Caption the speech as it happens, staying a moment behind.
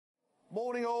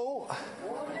Morning all.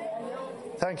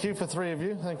 Thank you for three of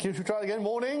you. Thank you. Should we try it again?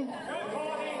 Morning.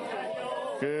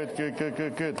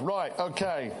 Good. Right,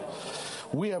 okay.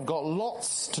 We have got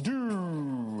lots to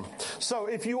do. So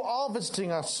if you are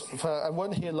visiting us and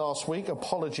weren't here last week,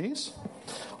 apologies.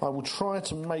 I will try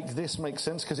to make this make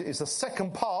sense because it is the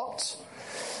second part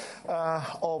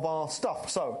of our stuff.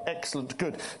 So, excellent,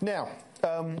 good. Now,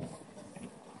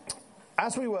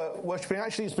 as we were worshipping,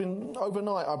 actually it's been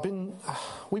overnight,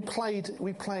 we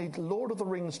played Lord of the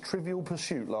Rings Trivial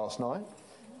Pursuit last night.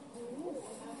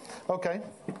 Okay,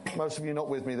 most of you not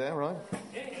with me there, right?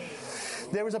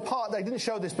 There was a part, they didn't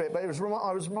show this bit, but I was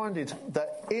reminded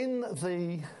that in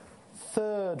the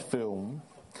third film,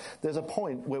 there's a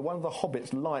point where one of the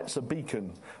hobbits lights a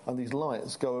beacon, and these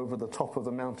lights go over the top of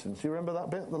the mountains. Do you remember that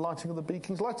bit, the lighting of the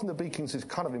beacons? Lighting the beacons is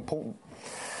kind of important.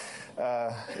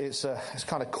 It's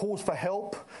kind of cause for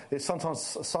help. It's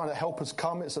sometimes a sign that help has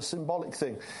come. It's a symbolic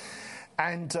thing.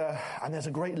 And there's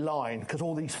a great line, because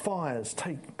all these fires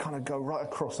kind of go right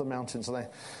across the mountains. And they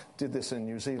did this in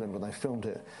New Zealand when they filmed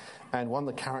it. And one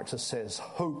of the characters says,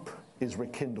 "Hope is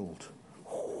rekindled."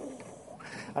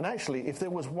 And actually, if there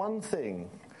was one thing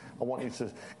I want you to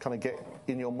kind of get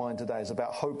in your mind today, is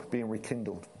about hope being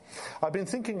rekindled. I've been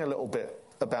thinking a little bit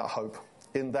about hope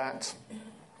in that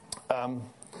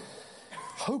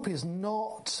hope is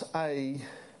not a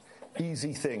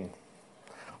easy thing.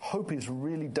 Hope is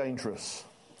really dangerous.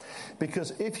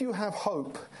 Because if you have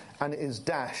hope and it is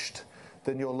dashed,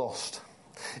 then you're lost.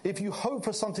 If you hope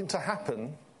for something to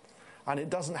happen and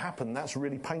it doesn't happen, that's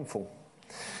really painful.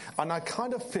 And I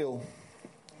kind of feel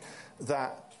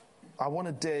that I want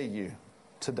to dare you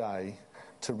today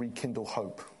to rekindle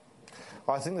hope.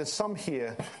 I think there's some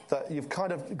here that you've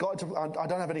kind of got to... I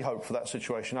don't have any hope for that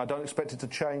situation. I don't expect it to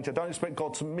change. I don't expect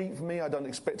God to meet me. I don't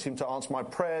expect him to answer my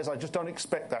prayers. I just don't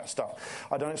expect that stuff.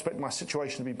 I don't expect my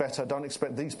situation to be better. I don't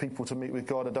expect these people to meet with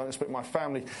God. I don't expect my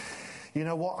family. You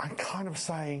know what? I'm kind of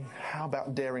saying, how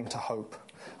about daring to hope?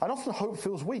 And often hope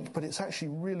feels weak, but it's actually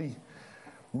really,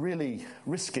 really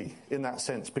risky in that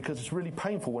sense, because it's really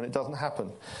painful when it doesn't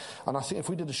happen. And I think if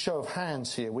we did a show of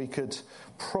hands here, we could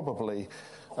probably...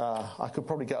 I could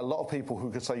probably get a lot of people who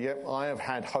could say, yep, I have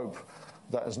had hope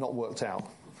that has not worked out.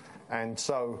 And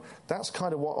so that's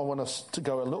kind of what I want us to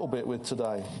go a little bit with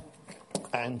today.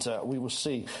 And we will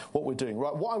see what we're doing.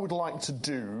 Right, what I would like to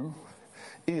do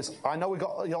is, I know we've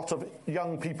got a lot of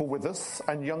young people with us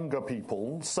and younger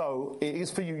people, so it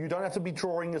is for you. You don't have to be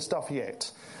drawing your stuff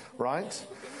yet, right?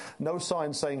 No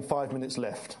sign saying 5 minutes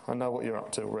left. I know what you're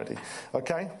up to already.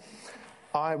 Okay?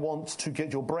 I want to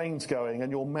get your brains going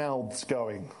and your mouths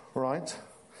going, right?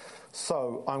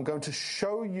 So I'm going to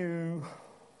show you...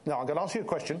 Now, I'm going to ask you a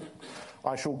question.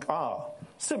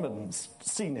 Simmons,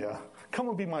 Senior, come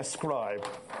and be my scribe.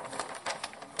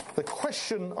 The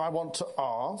question I want to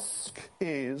ask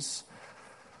is...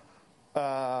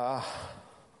 or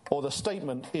the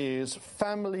statement is,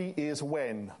 family is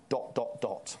when... ...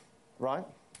 Right?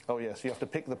 Oh, yes, you have to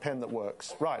pick the pen that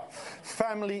works. Right.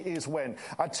 Family is when.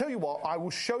 I tell you what, I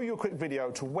will show you a quick video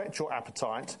to whet your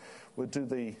appetite. We'll do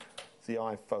the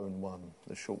iPhone one,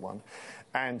 the short one.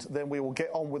 And then we will get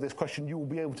on with this question. You will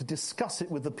be able to discuss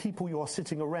it with the people you are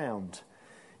sitting around.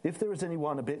 If there is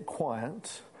anyone a bit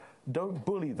quiet, don't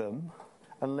bully them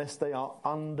unless they are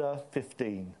under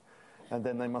 15. And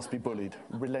then they must be bullied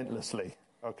relentlessly.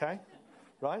 Okay?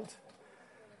 Right?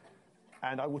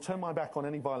 And I will turn my back on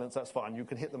any violence, that's fine. You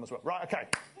can hit them as well. Right, okay.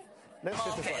 Let's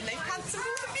get this right. And they've cancelled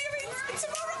all the viewings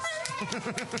tomorrow.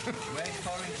 Where's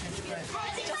Torrington?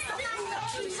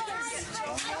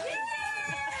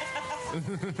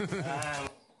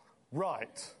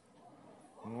 Right.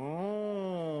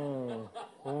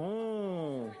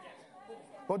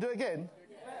 Well, do it again?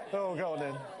 Oh, go on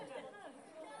then.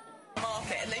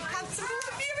 Market, and they've cancelled all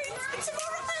the viewings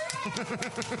tomorrow.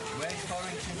 Where's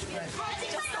Torrington?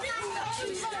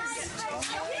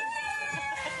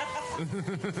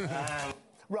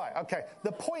 Right, okay.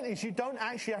 The point is you don't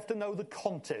actually have to know the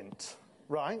content,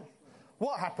 right?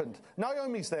 What happened?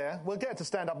 Naomi's there. We'll get her to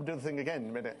stand up and do the thing again in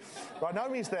a minute. Right,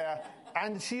 Naomi's there,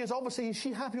 and she is obviously... Is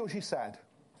she happy or is she sad?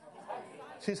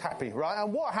 She's happy, right?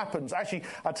 And what happens? Actually,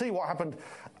 I'll tell you what happened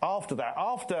after that.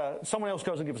 After someone else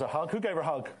goes and gives her a hug. Who gave her a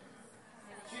hug?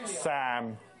 Julia.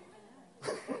 Sam.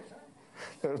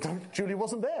 Julie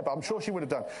wasn't there, but I'm sure she would have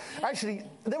done. Actually,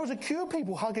 there was a queue of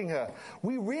people hugging her.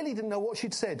 We really didn't know what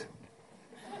she'd said.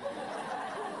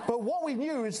 But what we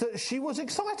knew is that she was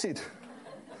excited.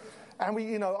 And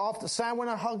we, after Sam went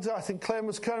and hugged her, I think Claire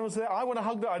was there. I went and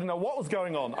hugged her. I didn't know what was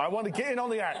going on. I wanted to get in on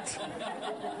the act.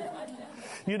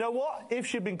 You know what? If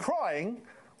she'd been crying,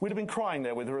 we'd have been crying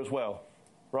there with her as well.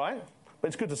 Right? But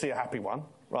it's good to see a happy one.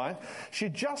 right? She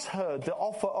just heard the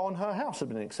offer on her house had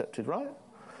been accepted, right?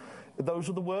 Those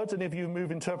were the words, and if you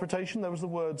move interpretation, those were the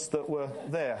words that were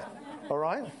there, all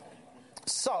right?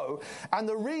 So, and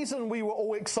the reason we were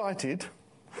all excited,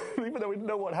 even though we didn't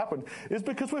know what happened, is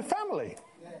because we're family.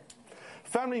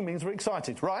 Family means we're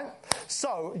excited, right?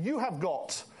 So, you have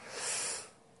got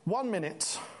 1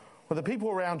 minute for the people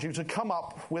around you to come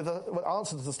up with an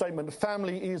answer to the statement,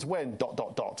 family is when, ...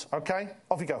 Okay?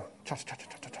 Off you go.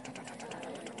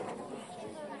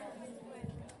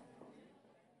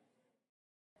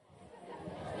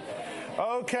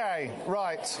 Okay,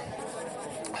 right.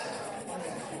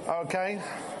 Okay.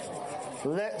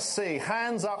 Let's see.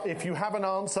 Hands up if you have an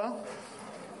answer.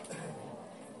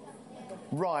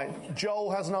 Right.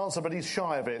 Joel has an answer, but he's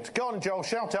shy of it. Go on, Joel.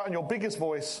 Shout out in your biggest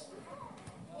voice.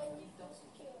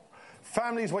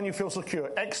 Family is when you feel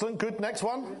secure. Excellent. Good. Next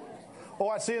one. All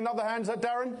right. See another hand. Is that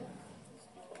Darren?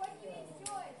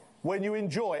 When you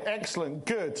enjoy. Excellent.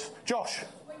 Good. Josh?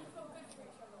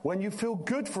 When you feel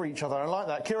good for each other. I like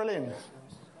that. Kira-Lynn?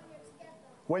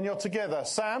 When you're together.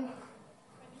 Sam?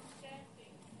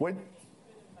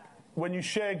 When you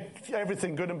share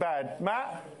everything, good and bad.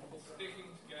 Matt?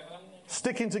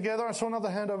 Sticking together. I saw another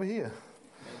hand over here.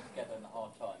 Being together in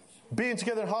hard times. Being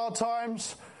together in hard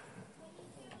times.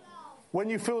 When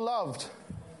you feel loved.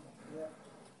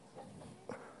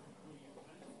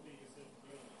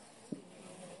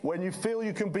 When you feel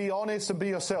you can be honest and be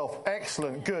yourself.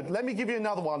 Excellent. Good. Let me give you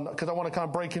another one because I want to kind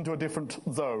of break into a different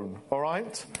zone. All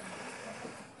right?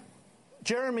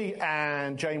 Jeremy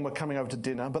and Jane were coming over to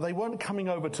dinner, but they weren't coming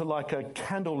over to like a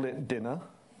candlelit dinner,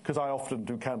 because I often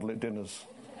do candlelit dinners.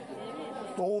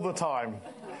 All the time.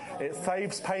 It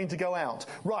saves pain to go out.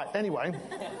 Right, anyway.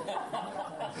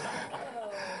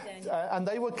 And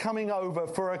they were coming over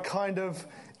for a kind of,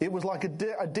 it was like a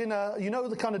dinner, you know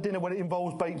the kind of dinner when it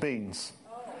involves baked beans?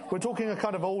 We're talking a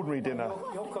kind of ordinary dinner.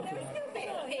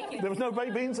 There was no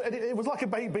baked beans? It was like a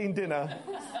baked bean dinner.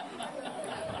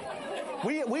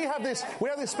 We have this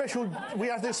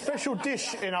special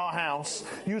dish in our house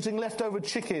using leftover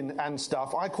chicken and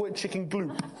stuff. I call it chicken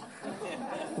gloop.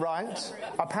 Right?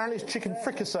 Apparently it's chicken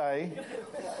fricassee.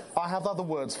 I have other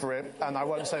words for it, and I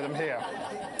won't say them here.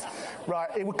 Right,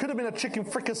 it could have been a chicken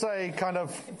fricassee kind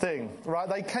of thing, right?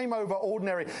 They came over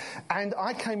ordinary, and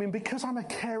I came in because I'm a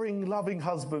caring, loving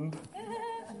husband.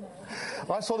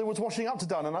 I saw there was washing up to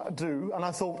do, and I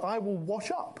thought, I will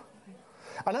wash up.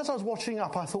 And as I was washing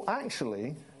up, I thought,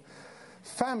 actually,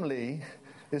 family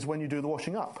is when you do the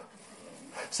washing up.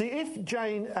 See, if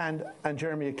Jane and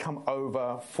Jeremy had come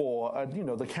over for,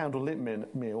 the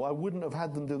candlelit meal, I wouldn't have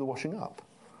had them do the washing up.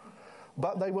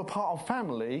 But they were part of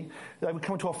family. They would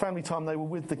come to our family time. They were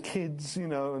with the kids,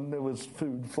 and there was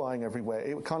food flying everywhere.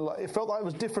 It felt like it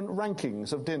was different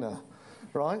rankings of dinner,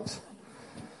 right?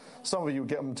 Some of you would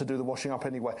get them to do the washing up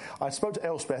anyway. I spoke to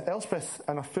Elspeth,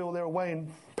 and I feel they're away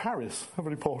in Paris,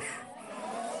 very posh.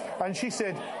 And she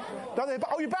said,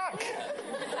 "Oh, you're back?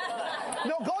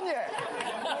 Not gone yet?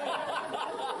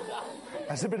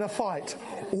 Has there been a fight?"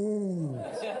 Ooh.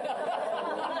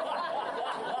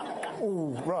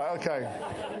 Ooh, right, okay.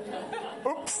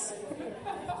 Oops.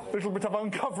 Little bit of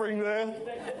uncovering there.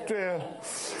 Dear.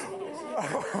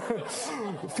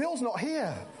 Phil's not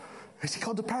here. Has he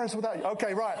gone to Paris without you?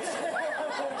 Okay, right.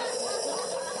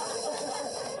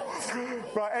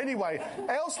 Right, anyway,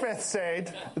 Elspeth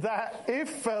said that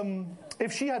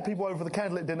if she had people over for the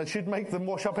candlelit dinner, she'd make them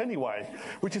wash up anyway,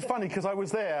 which is funny because I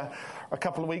was there a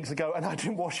couple of weeks ago and I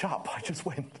didn't wash up, I just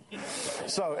went.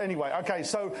 So anyway, okay,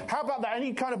 so how about that?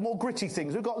 Any kind of more gritty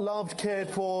things? We've got loved, cared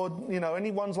for,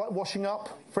 any ones like washing up?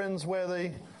 Friends where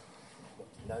the...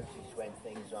 Notice when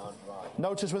things aren't right.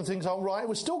 Notice when things aren't right.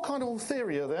 We're still kind of on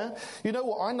theory there. You know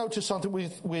what? I noticed something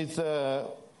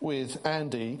with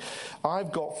Andy.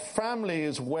 I've got family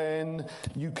is when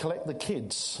you collect the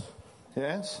kids.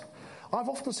 Yes? I've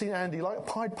often seen Andy like a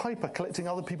Pied Piper collecting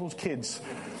other people's kids.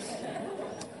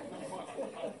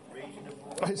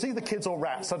 It's either kids or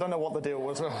rats. I don't know what the deal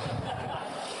was.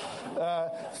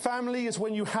 Family is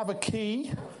when you have a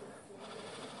key.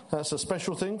 That's a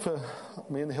special thing for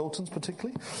me and the Hiltons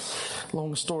particularly.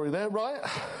 Long story there, right?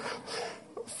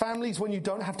 Families when you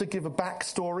don't have to give a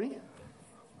backstory.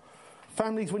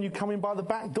 Families when you come in by the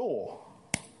back door.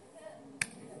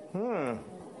 Can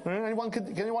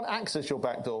anyone access your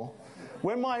back door?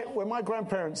 When my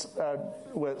grandparents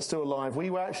were still alive, we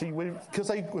were actually, because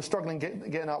they were struggling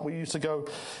getting up, we used to go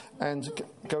and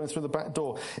going through the back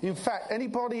door. In fact,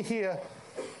 anybody here,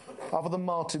 other than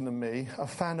Martin and me, a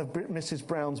fan of Mrs.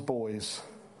 Brown's Boys?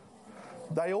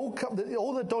 They all come,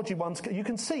 all the dodgy ones. You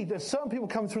can see there's certain people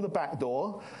coming through the back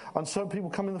door and certain people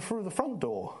coming through the front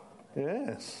door.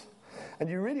 Yes. And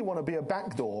you really want to be a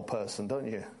backdoor person, don't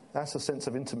you? That's a sense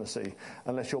of intimacy,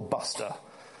 unless you're Buster.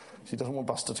 She doesn't want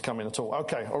Buster to come in at all.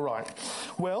 Okay, all right.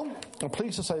 Well, I'm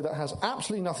pleased to say that has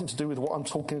absolutely nothing to do with what I'm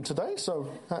talking today,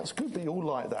 so that's good that you all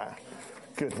like that.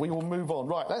 Good, we will move on.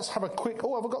 Right, let's have a quick...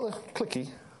 Oh, have I got the clicky?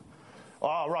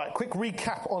 Right, quick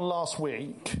recap on last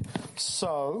week.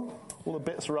 So, all the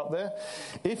bits are up there.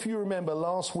 If you remember,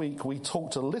 last week we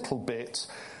talked a little bit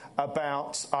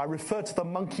about... I referred to the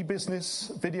monkey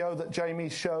business video that Jamie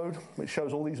showed, which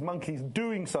shows all these monkeys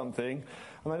doing something,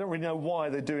 and they don't really know why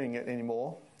they're doing it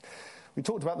anymore. We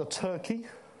talked about the turkey. Do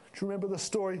you remember the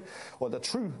story, or the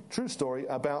true story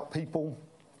about people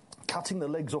cutting the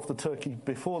legs off the turkey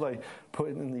before they put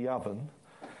it in the oven?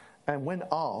 And when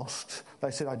asked,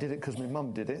 they said, I did it because my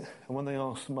mum did it. And when they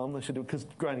asked mum, they said, because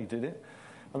Granny did it.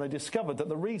 And they discovered that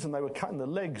the reason they were cutting the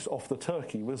legs off the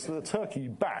turkey was that the turkey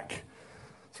back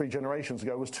 3 generations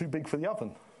ago was too big for the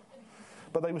oven.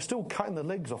 But they were still cutting the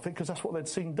legs off it because that's what they'd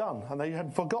seen done. And they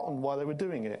had forgotten why they were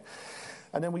doing it.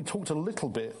 And then we talked a little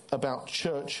bit about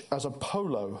church as a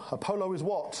polo. A polo is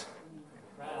what?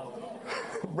 Round.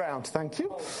 Round, thank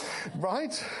you.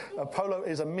 Right? A polo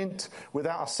is a mint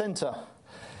without a centre.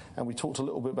 And we talked a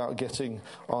little bit about getting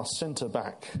our centre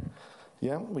back.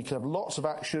 Yeah, we could have lots of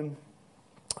action,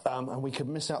 and we could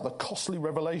miss out the costly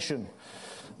revelation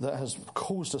that has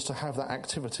caused us to have that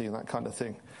activity and that kind of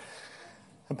thing.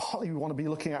 And partly we want to be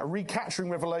looking at recapturing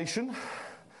revelation.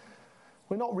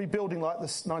 We're not rebuilding like the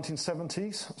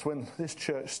 1970s. That's when this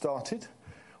church started.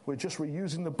 We're just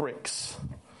reusing the bricks.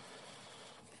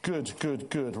 Good.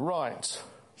 Right.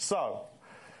 So,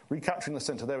 recapturing the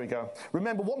centre. There we go.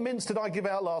 Remember, what mints did I give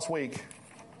out last week?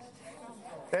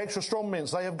 Extra strong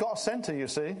mints. They have got a centre, you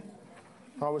see.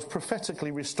 I was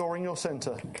prophetically restoring your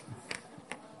centre.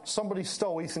 Somebody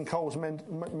stole Ethan Cole's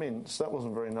mints. That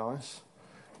wasn't very nice.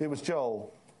 It was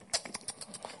Joel.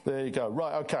 There you go.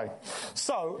 Right, okay.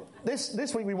 So,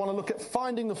 this week we want to look at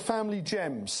finding the family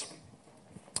gems.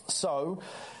 So,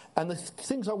 and the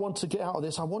things I want to get out of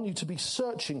this, I want you to be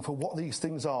searching for what these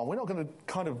things are. We're not going to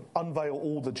kind of unveil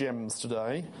all the gems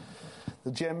today.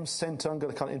 The gems centre, I'm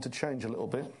going to kind of interchange a little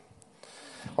bit.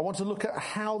 I want to look at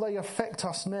how they affect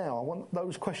us now. I want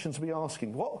those questions to be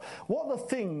asking. What are the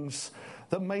things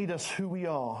that made us who we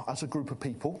are as a group of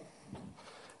people?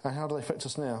 And how do they affect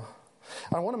us now?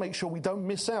 And I want to make sure we don't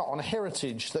miss out on a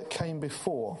heritage that came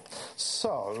before.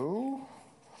 So,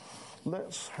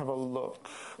 let's have a look.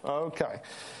 Okay.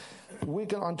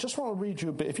 I just want to read you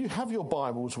a bit. If you have your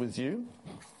Bibles with you,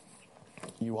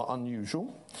 you are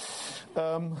unusual.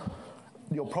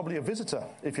 You're probably a visitor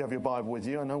if you have your Bible with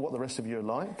you. I know what the rest of you are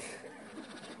like.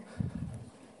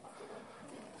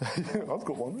 I've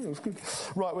got one. That's good.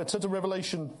 Right, we're to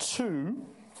Revelation 2.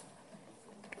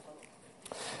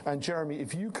 And Jeremy,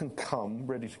 if you can come,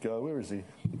 ready to go. Where is he?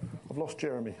 I've lost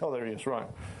Jeremy. Oh, there he is. Right.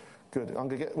 Good.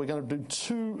 We're going to do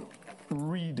 2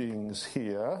 readings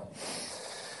here.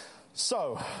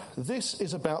 So, this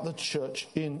is about the church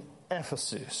in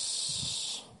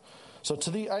Ephesus. So, to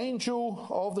the angel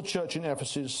of the church in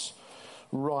Ephesus,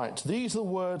 write, these are the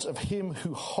words of him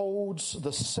who holds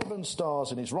the 7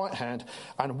 stars in his right hand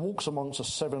and walks amongst the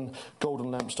 7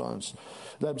 golden lampstands.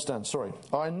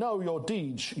 I know your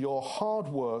deeds, your hard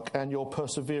work, and your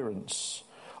perseverance.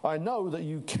 I know that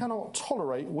you cannot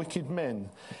tolerate wicked men,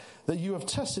 that you have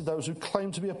tested those who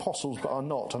claim to be apostles but are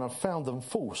not, and have found them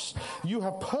false. You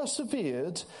have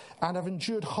persevered and have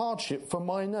endured hardship for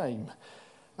my name,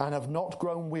 and have not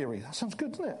grown weary. That sounds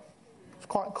good, doesn't it? It's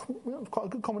quite a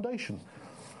good commendation.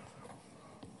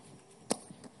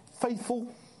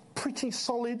 Faithful, pretty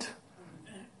solid,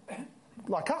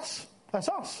 like us. That's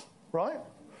us, right?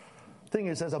 Thing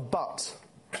is, there's a but.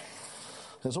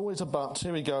 There's always a but.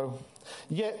 Here we go.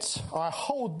 Yet I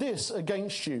hold this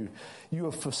against you. You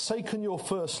have forsaken your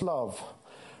first love.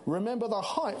 Remember the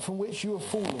height from which you have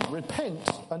fallen. Repent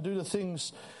and do the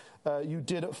things you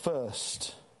did at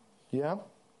first. Yeah?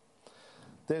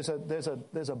 There's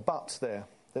a but there.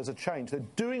 There's a change. They're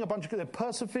doing a bunch of good. They've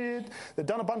persevered. They've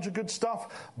done a bunch of good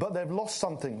stuff, but they've lost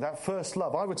something. That first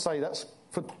love. I would say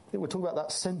we're talking about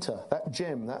that centre, that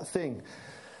gem, that thing.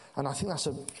 And I think that's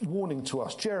a warning to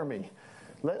us. Jeremy,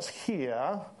 let's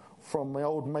hear from my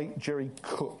old mate Jerry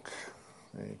Cook.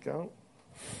 There you go.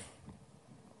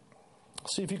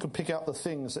 See if you can pick out the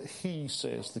things that he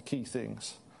says, the key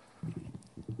things.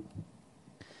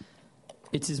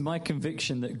 It is my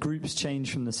conviction that groups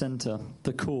change from the centre,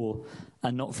 the core,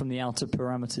 and not from the outer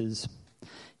parameters.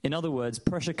 In other words,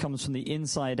 pressure comes from the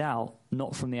inside out,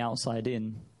 not from the outside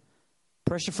in.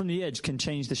 Pressure from the edge can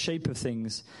change the shape of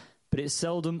things, but it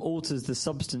seldom alters the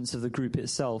substance of the group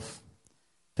itself.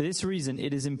 For this reason,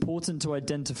 it is important to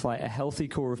identify a healthy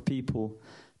core of people.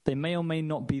 They may or may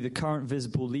not be the current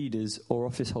visible leaders or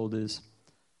office holders.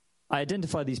 I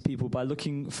identify these people by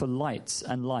looking for lights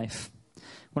and life.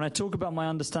 When I talk about my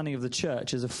understanding of the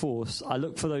church as a force, I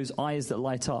look for those eyes that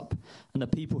light up and the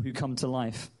people who come to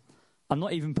life. I'm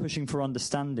not even pushing for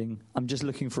understanding. I'm just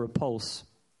looking for a pulse.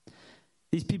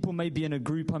 These people may be in a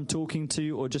group I'm talking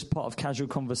to or just part of casual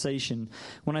conversation.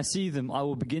 When I see them, I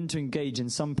will begin to engage in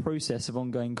some process of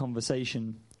ongoing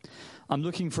conversation. I'm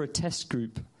looking for a test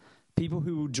group, people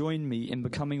who will join me in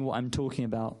becoming what I'm talking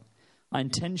about. I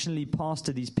intentionally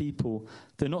pastor these people,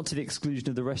 though not to the exclusion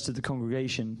of the rest of the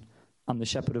congregation. I'm the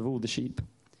shepherd of all the sheep.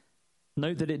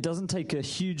 Note that it doesn't take a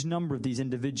huge number of these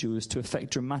individuals to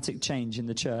effect dramatic change in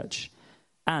the church.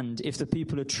 And if the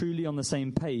people are truly on the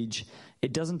same page,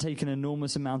 it doesn't take an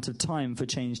enormous amount of time for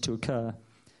change to occur.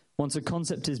 Once a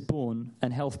concept is born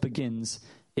and health begins,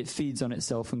 it feeds on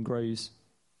itself and grows.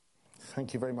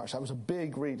 Thank you very much. That was a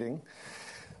big reading.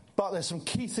 But there's some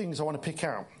key things I want to pick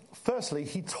out. Firstly,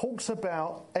 he talks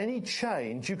about any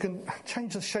change. You can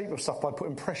change the shape of stuff by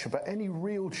putting pressure, but any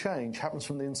real change happens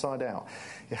from the inside out.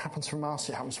 It happens from us,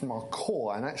 it happens from our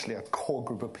core, and actually a core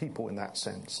group of people in that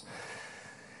sense.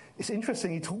 It's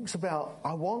interesting, he talks about,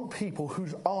 I want people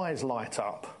whose eyes light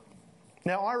up.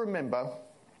 Now, I remember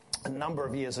a number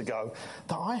of years ago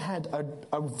that I had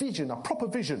a vision, a proper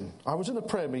vision. I was in a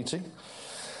prayer meeting.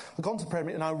 I'd gone to prayer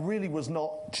meeting and I really was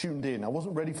not tuned in. I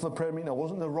wasn't ready for the prayer meeting. I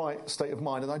wasn't in the right state of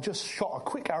mind. And I just shot a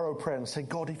quick arrow prayer and said,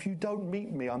 God, if you don't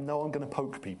meet me, I know I'm going to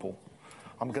poke people.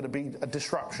 I'm going to be a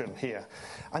disruption here.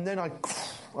 And then I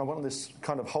went on this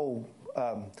kind of whole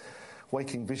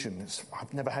waking vision.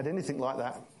 I've never had anything like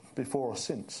that before or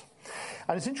since.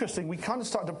 And it's interesting, we kind of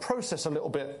started to process a little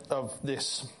bit of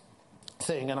this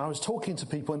thing, and I was talking to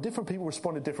people, and different people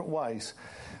responded different ways.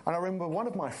 And I remember one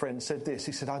of my friends said this,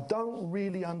 he said, I don't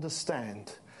really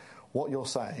understand what you're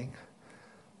saying,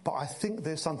 but I think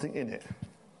there's something in it.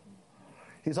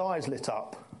 His eyes lit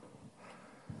up.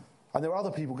 And there were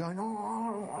other people going,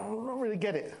 oh, I don't really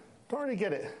get it. Don't really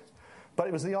get it. But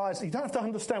it was the eyes. You don't have to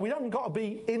understand. We haven't got to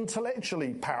be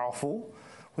intellectually powerful.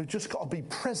 We've just got to be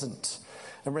present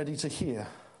and ready to hear.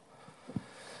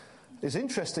 It's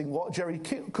interesting what Jerry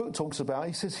Cook talks about.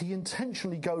 He says he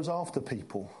intentionally goes after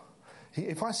people.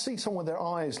 If I see someone with their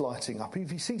eyes lighting up, if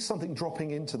he sees something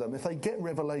dropping into them, if they get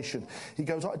revelation, he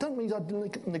goes, I don't mean I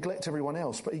neglect everyone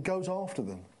else, but he goes after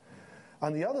them.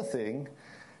 And the other thing,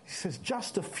 he says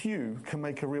just a few can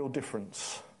make a real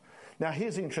difference. Now,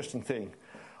 here's the interesting thing.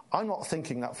 I'm not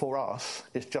thinking that for us,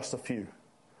 it's just a few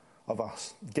of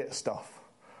us get stuff.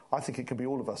 I think it can be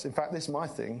all of us. In fact, this is my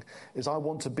thing, is I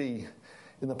want to be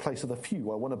in the place of the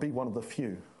few. I want to be one of the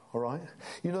few, all right?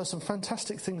 You know, there's some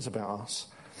fantastic things about us.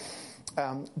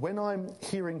 When I'm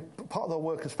hearing part of the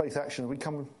work of Faith Action, we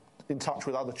come in touch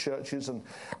with other churches and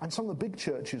some of the big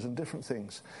churches and different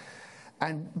things.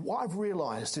 And what I've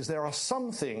realised is there are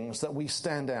some things that we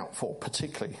stand out for,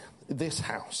 particularly this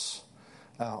house.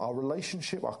 Our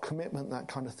relationship, our commitment, that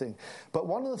kind of thing. But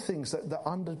one of the things that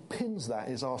underpins that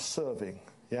is our serving.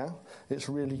 Yeah? It's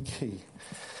really key.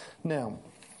 Now,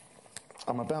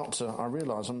 I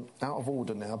realise I'm out of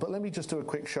order now, but let me just do a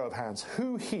quick show of hands.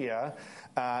 Who here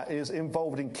is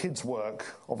involved in kids' work?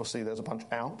 Obviously, there's a bunch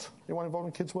out. Anyone involved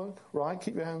in kids' work? Right,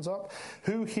 keep your hands up.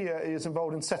 Who here is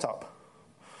involved in setup?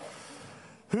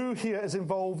 Who here is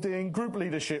involved in group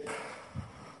leadership?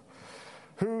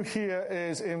 Who here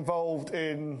is involved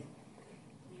in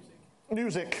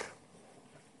music?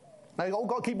 Now, you've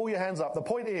got to keep all your hands up. The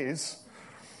point is,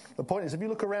 if you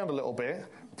look around a little bit,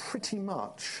 pretty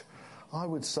much, I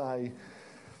would say,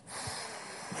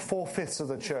 4/5 of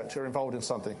the church are involved in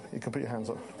something. You can put your hands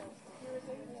up.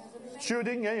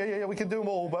 Stewarding, yeah, we can do them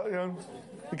all, but, you know,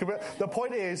 the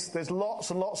point is, there's lots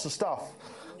and lots of stuff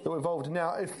that we're involved in.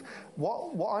 Now,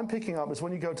 what I'm picking up is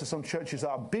when you go to some churches that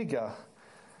are bigger,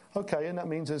 okay, and that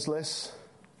means there's less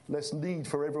need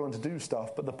for everyone to do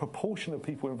stuff, but the proportion of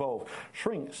people involved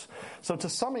shrinks. So to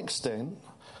some extent,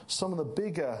 some of the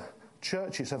bigger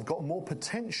churches have got more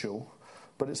potential,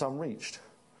 but it's unreached.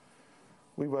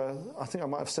 I think I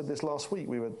might have said this last week,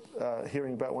 we were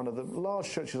hearing about one of the large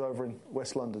churches over in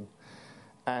West London,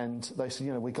 and they said,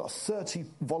 you know, we've got 30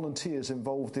 volunteers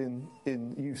involved in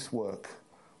youth work.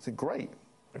 I said, great.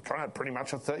 We've pretty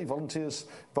much have 30 volunteers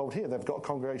involved here. They've got a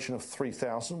congregation of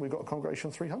 3,000. We've got a congregation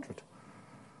of 300.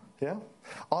 Yeah?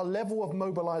 Our level of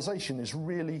mobilisation is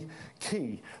really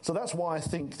key. So that's why I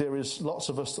think there is lots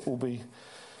of us that will be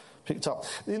picked up.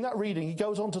 In that reading, he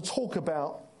goes on to talk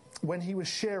about when he was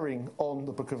sharing on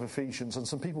the book of Ephesians, and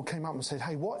some people came up and said,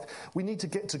 hey, we need to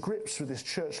get to grips with this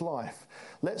church life.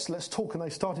 Let's talk. And they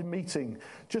started meeting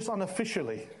just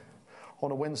unofficially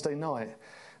on a Wednesday night.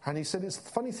 And he said, it's the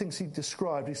funny things he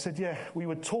described. He said, yeah, we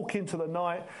would talk into the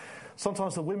night.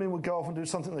 Sometimes the women would go off and do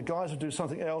something, the guys would do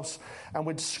something else, and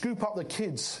we'd scoop up the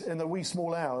kids in the wee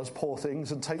small hours, poor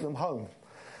things, and take them home.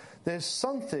 There's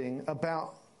something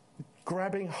about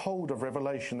grabbing hold of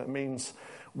revelation that means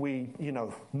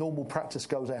normal practice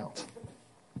goes out.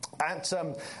 At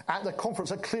the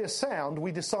conference at Clear Sound,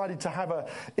 we decided to have an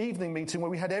evening meeting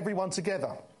where we had everyone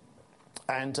together.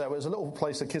 And it was a little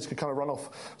place that kids could kind of run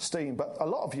off steam. But a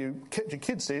lot of you kept your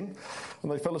kids in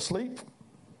and they fell asleep.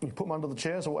 You put them under the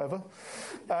chairs or whatever.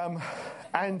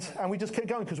 And we just kept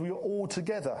going because we were all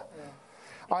together. Yeah.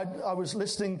 I was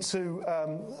listening to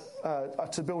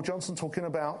Bill Johnson talking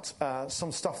about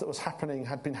some stuff that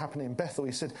had been happening in Bethel.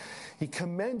 He said he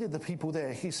commended the people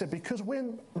there. He said, because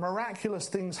when miraculous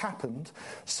things happened,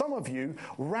 some of you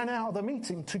ran out of the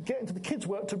meeting to get into the kids'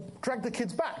 work to drag the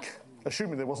kids back,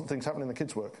 assuming there wasn't things happening in the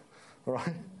kids' work. All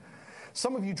right?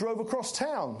 Some of you drove across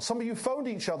town. Some of you phoned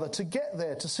each other to get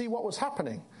there to see what was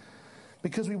happening.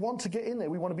 Because we want to get in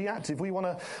there. We want to be active. We want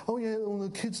to,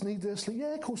 the kids need their sleep.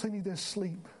 Yeah, of course they need their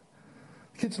sleep.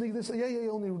 Kids need this. Yeah,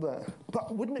 all need that.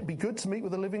 But wouldn't it be good to meet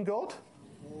with the living God?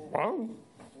 Well,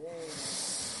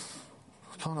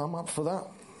 I'm up for that.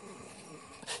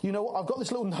 You know what? I've got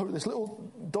this little note, this little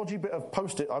dodgy bit of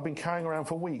Post-it I've been carrying around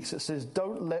for weeks. It says,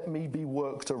 don't let me be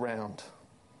worked around.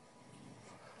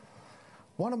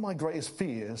 One of my greatest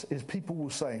fears is people will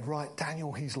say, right,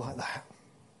 Daniel, he's like that,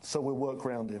 so we'll work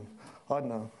around him. I don't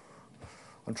know.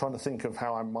 I'm trying to think of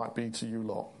how I might be to you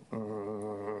lot.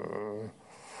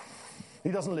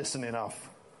 He doesn't listen enough.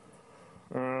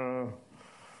 I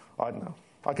don't know.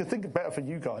 I could think better for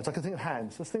you guys. I could think of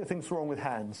hands. Let's think of things wrong with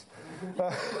hands.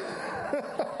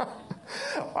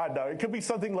 I know. It could be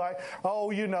something like,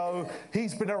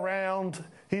 he's been around.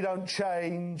 He don't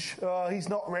change. He's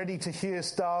not ready to hear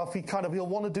stuff. He'll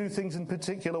want to do things in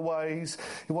particular ways.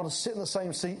 He'll want to sit in the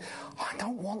same seat. I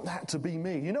don't want that to be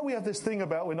me. We have this thing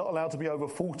about we're not allowed to be over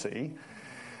 40.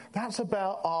 That's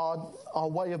about our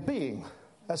way of being.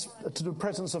 That's to the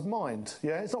presence of mind.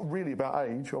 Yeah, it's not really about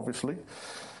age, obviously.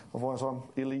 Otherwise, I'm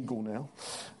illegal now.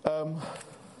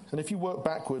 And if you work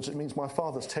backwards, it means my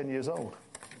father's 10 years old.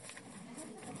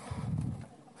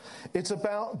 It's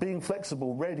about being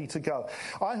flexible, ready to go.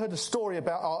 I heard a story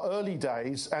about our early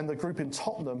days and the group in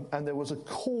Tottenham, and there was a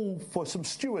call for some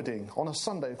stewarding on a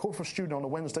Sunday, a call for stewarding on a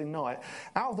Wednesday night.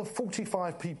 Out of the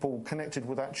 45 people connected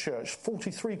with that church,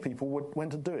 43 people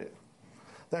went to do it.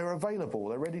 They were available.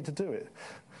 They're ready to do it.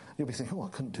 You'll be thinking, I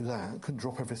couldn't do that. I couldn't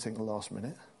drop everything at the last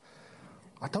minute.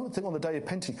 I don't think on the day of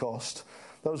Pentecost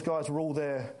those guys were all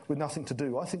there with nothing to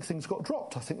do. I think things got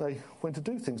dropped. I think they went to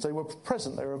do things. They were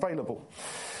present. They were available.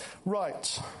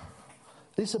 Right.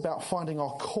 This is about finding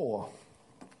our core.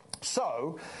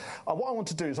 So, what I want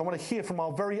to do is I want to hear from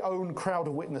our very own crowd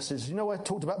of witnesses. I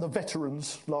talked about the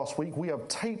veterans last week. We have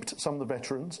taped some of the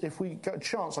veterans. If we get a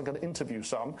chance, I'm going to interview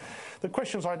some. The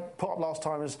questions I put up last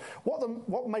time is,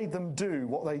 what made them do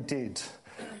what they did?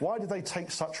 Why did they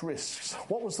take such risks?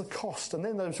 What was the cost? And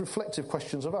then those reflective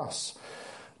questions of us.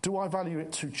 Do I value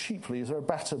it too cheaply? Is there a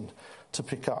baton to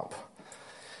pick up?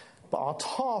 But our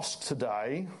task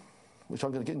today, which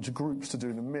I'm going to get into groups to do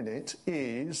in a minute,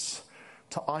 is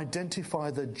to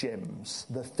identify the gems,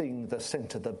 the thing, the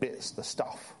centre, the bits, the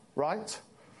stuff. Right?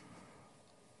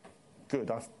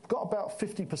 Good. I've got about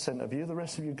 50% of you. The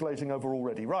rest of you glazing over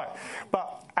already. Right.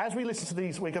 But as we listen to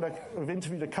these, we've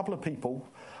interviewed a couple of people.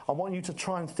 I want you to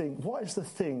try and think, what is the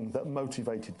thing that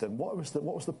motivated them? What was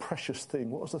the precious thing?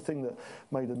 What was the thing that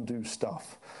made them do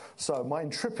stuff? So my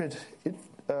intrepid,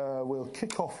 we'll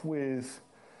kick off with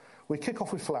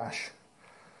Flash.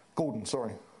 Gordon,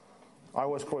 sorry. I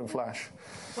always call him Flash.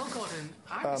 Well, Gordon,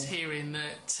 I was hearing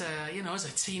that, as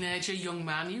a teenager, young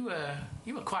man, you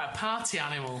were quite a party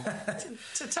animal.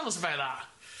 Tell us about that.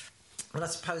 Well, I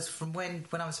suppose from when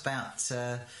I was about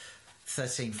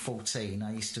 13, 14,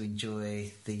 I used to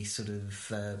enjoy the sort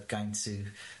of going to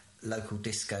local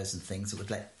discos and things that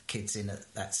would let kids in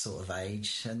at that sort of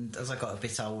age. And as I got a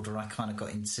bit older, I kind of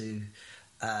got into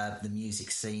the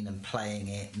music scene and playing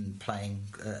it and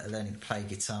learning to play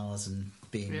guitars and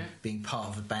being part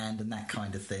of a band and that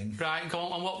kind of thing. Right, go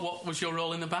on. And what was your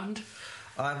role in the band?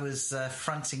 I was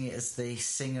fronting it as the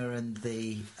singer and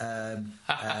the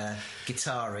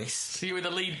guitarist. So you were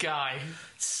the lead guy?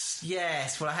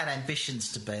 Yes, well, I had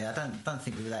ambitions to be. I don't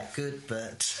think we were that good,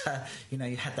 but, you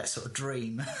had that sort of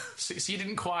dream. So you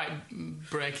didn't quite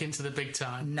break into the big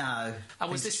time? No.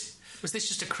 And was this Was this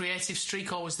just a creative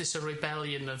streak, or was this a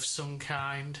rebellion of some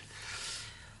kind?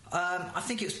 I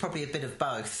think it was probably a bit of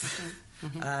both.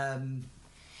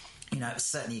 You know, it was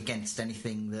certainly against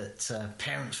anything that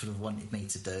parents would have wanted me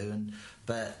to do.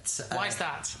 But why is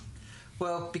that?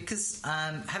 Well, because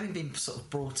having been sort of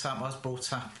brought up, I was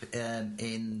brought up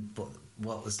in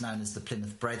what was known as the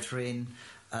Plymouth Brethren.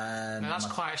 Now that's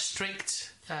quite a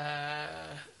strict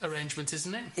arrangement,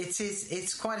 isn't it? It is.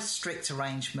 It's quite a strict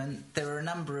arrangement. There are a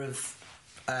number of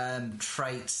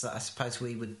traits that I suppose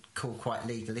we would call quite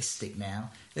legalistic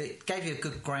now. It gave you a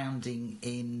good grounding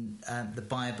in the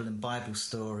Bible and Bible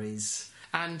stories.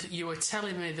 And you were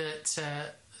telling me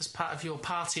that as part of your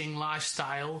partying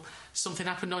lifestyle, something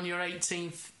happened on your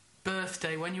 18th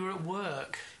birthday when you were at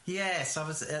work. Yes, I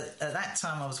was at that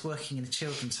time I was working in a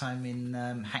children's home in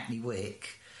Hackney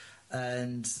Wick,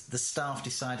 and the staff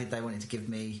decided they wanted to give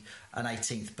me an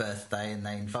 18th birthday, and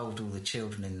they involved all the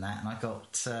children in that, and I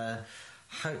got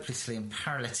hopelessly and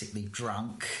paralytically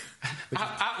drunk.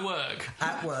 At work?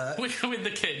 At work. With the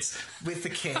kids? With the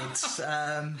kids,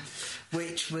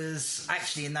 which was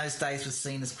actually in those days was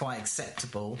seen as quite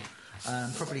acceptable.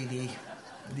 Probably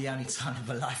the only time of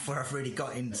my life where I've really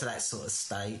got into that sort of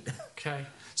state. Okay.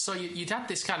 So you'd had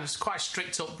this kind of quite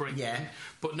strict upbringing, yeah.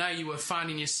 But now you were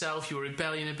finding yourself, you were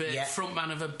rebelling a bit, yeah.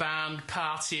 Frontman of a band,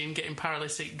 partying, getting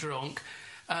paralytic drunk.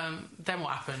 Then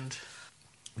what happened?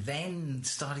 Then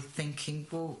started thinking,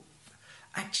 well,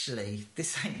 actually,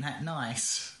 this ain't that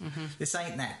nice. Mm-hmm. This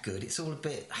ain't that good. It's all a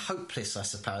bit hopeless, I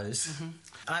suppose. Mm-hmm.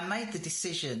 I made the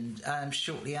decision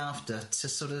shortly after to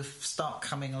sort of start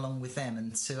coming along with them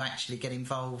and to actually get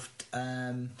involved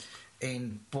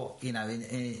in what, you know,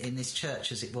 in this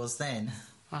church as it was then.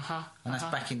 Uh-huh. And that's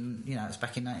back in, you know, it's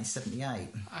back in 1978.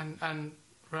 And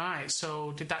right,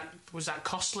 so was that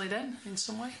costly then in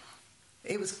some way?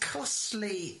 It was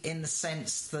costly in the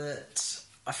sense that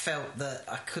I felt that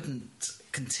I couldn't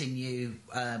continue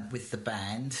with the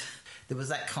band. There was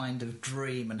that kind of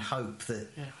dream and hope that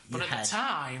you had. But at the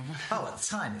time... Oh, at the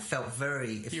time, it felt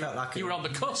very... You were on the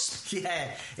cusp.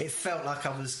 Yeah, it felt like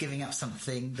I was giving up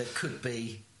something that could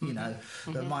be, you know,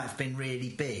 that might have been really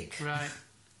big.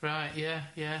 Right,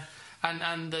 yeah.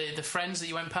 And the friends that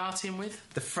you went partying with?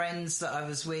 The friends that I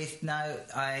was with, no,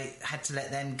 I had to let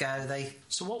them go.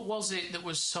 So what was it that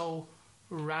was so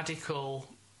radical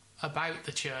about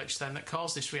the church then that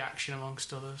caused this reaction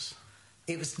amongst others?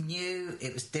 It was new,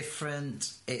 it was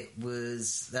different, it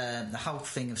was the whole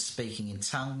thing of speaking in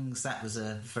tongues. That was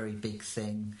a very big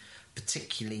thing,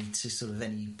 particularly to sort of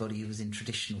anybody who was in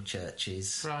traditional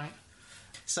churches. Right.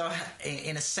 So,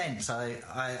 in a sense,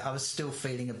 I was still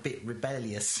feeling a bit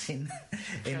rebellious in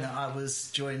that I was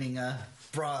joining a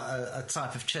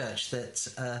type of church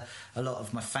that a lot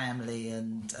of my family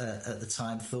and at the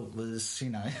time thought was, you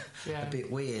know, a bit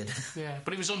weird. Yeah,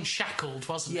 but it was unshackled,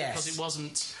 wasn't it? Because it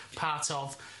wasn't part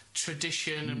of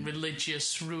tradition and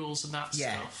religious rules and that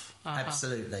stuff. Yeah,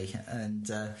 absolutely.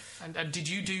 And did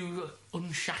you do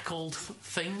unshackled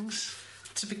things?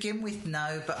 To begin with,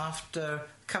 no, but after a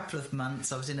couple of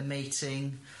months I was in a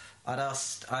meeting.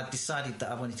 I'd decided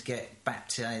that I wanted to get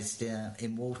baptised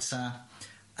in water,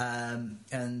 and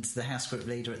the house group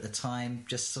leader at the time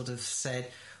just sort of said,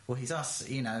 well, he's asked,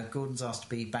 you know, Gordon's asked to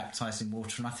be baptised in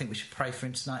water, and I think we should pray for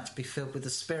him tonight to be filled with the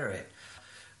Spirit.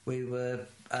 We were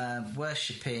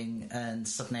worshipping, and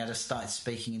suddenly I just started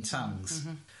speaking in tongues.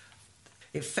 Mm-hmm.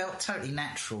 It felt totally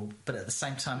natural, but at the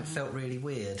same time it felt really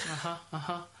weird.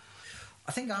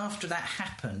 I think after that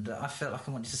happened, I felt like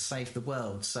I wanted to save the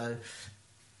world. So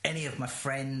any of my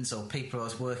friends or people I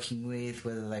was working with,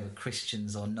 whether they were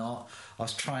Christians or not, I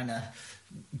was trying to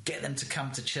get them to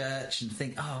come to church and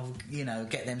think, oh, you know,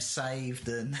 get them saved.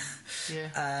 And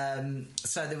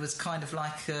so there was kind of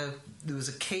like there was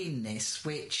a keenness,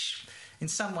 which in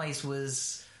some ways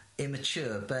was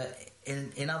immature, but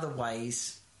in other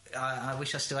ways, I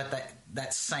wish I still had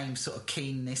that same sort of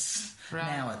keenness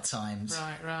now at times.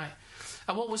 Right.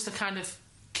 And what was the kind of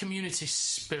community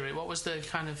spirit? What was the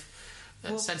kind of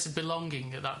sense of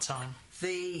belonging at that time?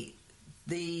 The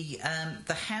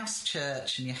house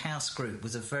church and your house group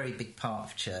was a very big part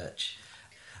of church,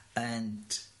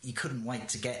 and you couldn't wait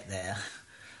to get there.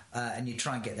 And you'd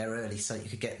try and get there early so that you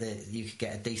could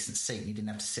get a decent seat and you didn't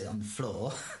have to sit on the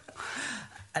floor.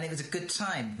 And it was a good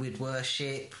time. We'd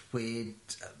worship, we'd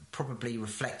probably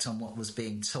reflect on what was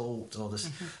being taught, or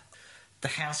the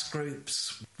house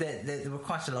groups. There were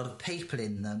quite a lot of people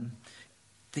in them.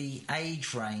 The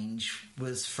age range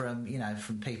was from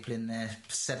people in their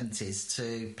 70s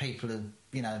to people of,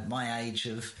 you know, my age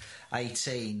of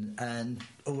 18, and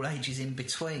all ages in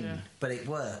between. Yeah. But it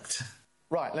worked.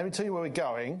 Right, let me tell you where we're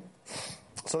going.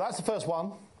 So that's the first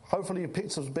one. Hopefully you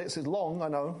picked some bits. It's long, I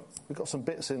know. We've got some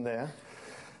bits in there.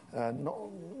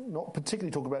 Not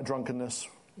particularly talk about drunkenness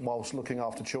whilst looking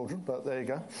after children, but there you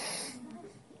go.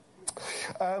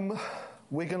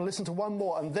 We're going to listen to one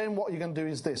more, and then what you're going to do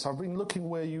is this. I've been looking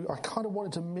I kind of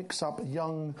wanted to mix up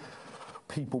young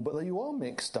people, but you are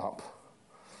mixed up.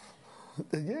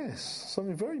 Yes,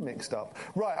 something very mixed up.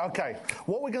 Right, okay.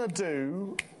 What we're going to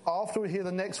do after we hear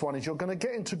the next one is you're going to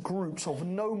get into groups of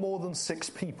no more than 6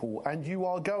 people, and you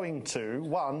are going to,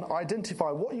 one,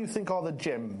 identify what you think are the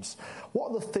gems. What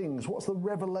are the things? What's the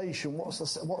revelation? What's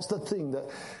the thing that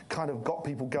kind of got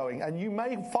people going? And you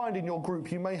may find in your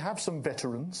group, you may have some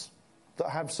veterans that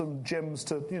have some gems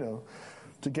to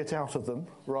get out of them,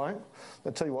 right?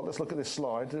 I'll tell you what, let's look at this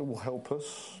slide. It will help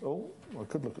us. Oh, I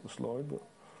could look at the slide, but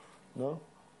no?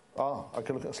 I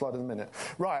can look at the slide in a minute.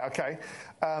 Right, okay.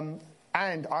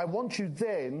 And I want you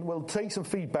then, we'll take some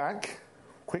feedback,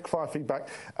 quick fire feedback,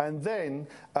 and then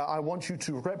I want you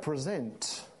to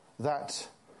represent that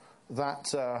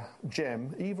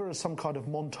gem, either as some kind of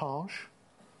montage,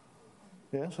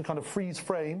 some kind of freeze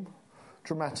frame,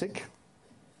 dramatic,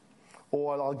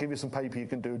 or I'll give you some paper, you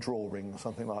can do a drawing or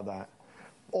something like that.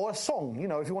 Or a song,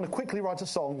 if you want to quickly write a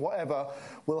song, whatever,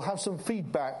 we'll have some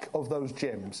feedback of those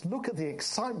gems. Look at the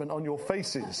excitement on your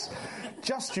faces.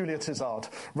 Just Julia Tizard,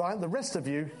 right? The rest of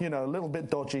you, a little bit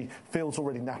dodgy, Phil's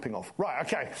already napping off. Right,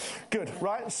 okay, good,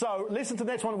 right? So listen to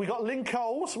the next one. We've got Lynn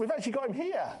Coles. We've actually got him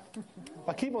here.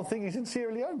 I keep on thinking he's in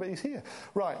Sierra Leone, but he's here.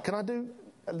 Right, can I do...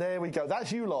 There we go.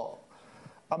 That's you lot.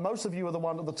 And most of you are the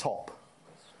one at the top.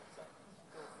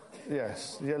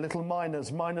 Yes, little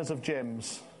miners of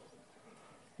gems.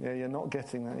 Yeah, you're not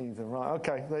getting that either. Right,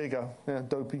 okay, there you go. Yeah,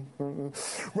 dopey.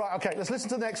 Right, okay, let's listen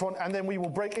to the next one, and then we will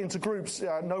break into groups,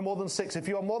 no more than 6. If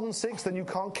you are more than 6, then you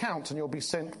can't count, and you'll be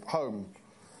sent home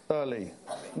early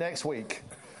next week.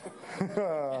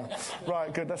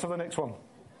 Right, good, let's have the next one.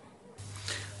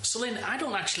 So, Lynn, I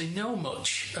don't actually know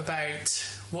much about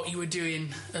what you were doing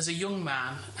as a young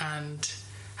man and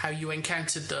how you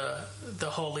encountered the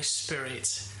Holy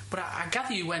Spirit, but I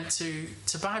gather you went to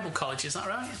Bible college, is that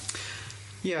right?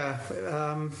 Yeah,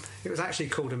 it was actually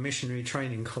called a missionary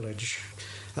training college.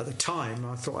 At the time,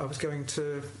 I thought I was going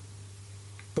to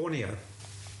Borneo.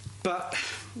 But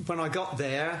when I got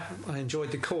there, I enjoyed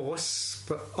the course,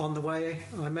 but on the way,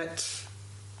 I met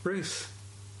Ruth.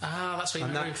 Ah, that's where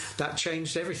you met Ruth. That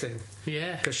changed everything.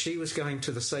 Yeah. Because she was going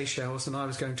to the Seychelles and I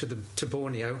was going to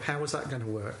Borneo. How was that going to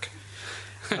work?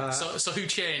 So who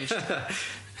changed?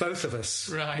 Both of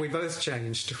us. Right. We both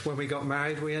changed. When we got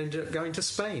married, we ended up going to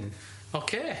Spain.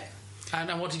 Okay.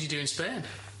 And what did you do in Spain?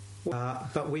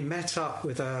 But we met up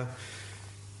with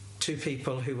 2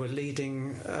 people who were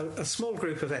leading a small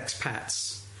group of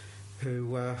expats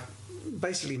who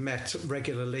basically met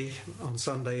regularly on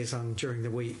Sundays and during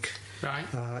the week, right,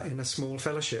 in a small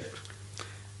fellowship.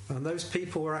 And those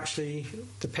people were actually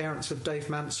the parents of Dave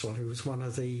Mansell, who was one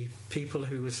of the people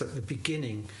who was at the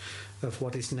beginning of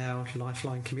what is now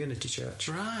Lifeline Community Church.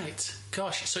 Right.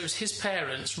 Gosh, so it was his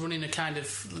parents running a kind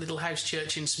of little house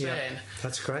church in Spain. Yeah,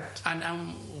 that's correct.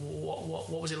 And what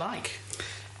was it like?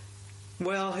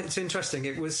 Well, it's interesting.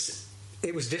 It was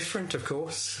different, of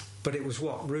course, but it was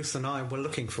what Ruth and I were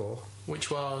looking for. Which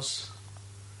was?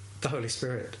 The Holy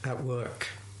Spirit at work.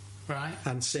 Right.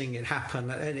 And seeing it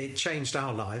happen. And it changed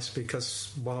our lives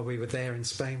because while we were there in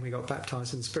Spain, we got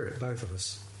baptised in the Spirit, both of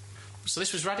us. So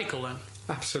this was radical then?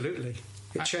 Absolutely.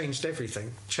 It changed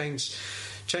everything. Changed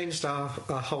our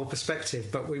whole perspective,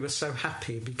 but we were so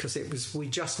happy because we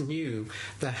just knew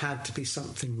there had to be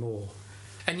something more.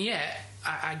 And yet,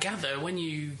 I gather, when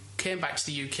you came back to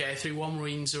the UK through one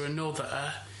means or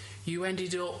another, you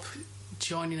ended up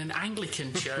joining an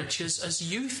Anglican church as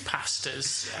youth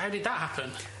pastors. How did that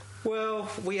happen? Well,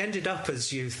 we ended up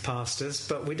as youth pastors,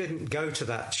 but we didn't go to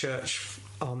that church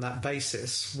on that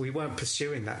basis. We weren't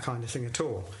pursuing that kind of thing at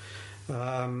all.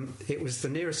 It was the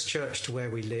nearest church to where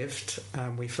we lived,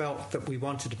 and we felt that we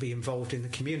wanted to be involved in the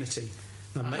community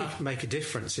and make a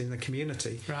difference in the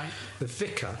community. Right. The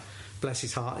vicar, bless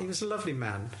his heart, he was a lovely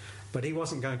man, but he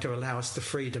wasn't going to allow us the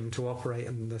freedom to operate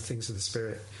in the things of the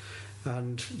Spirit.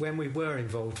 And when we were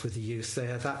involved with the youth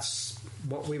there, that's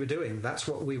what we were doing. That's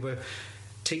what we were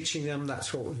teaching them.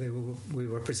 That's what we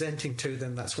were presenting to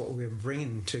them. That's what we were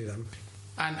bringing to them.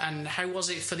 And how was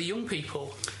it for the young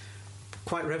people?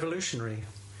 Quite revolutionary.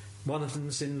 One of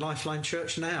them's in Lifeline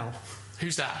Church now.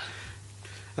 Who's that?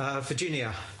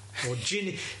 Virginia, or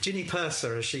Ginny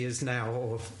Purser as she is now,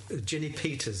 or Ginny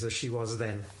Peters as she was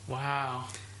then. Wow.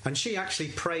 And she actually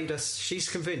prayed us, she's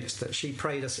convinced that she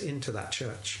prayed us into that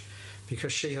church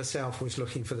because she herself was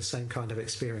looking for the same kind of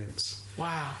experience.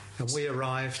 Wow. And we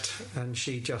arrived and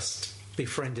she just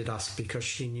befriended us because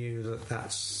she knew that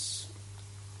that's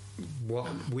what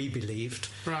we believed.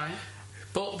 Right.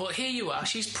 But here you are,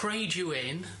 she's prayed you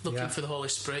in, looking for the Holy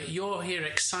Spirit. You're here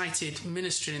excited,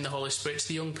 ministering in the Holy Spirit to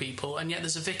the young people, and yet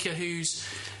there's a vicar who's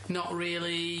not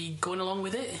really going along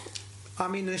with it. I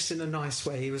mean this in a nice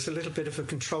way. He was a little bit of a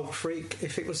control freak.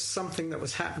 If it was something that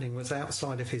was happening was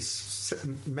outside of his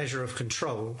measure of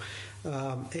control,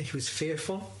 he was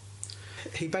fearful.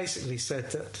 He basically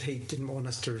said that he didn't want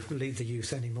us to lead the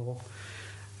youth anymore,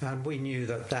 and we knew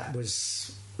that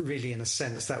was really, in a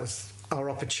sense, that was our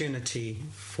opportunity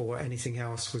for anything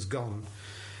else was gone,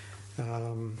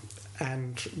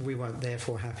 and we weren't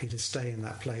therefore happy to stay in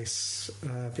that place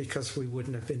because we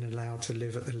wouldn't have been allowed to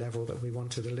live at the level that we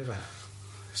wanted to live at.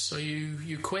 So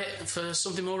you quit for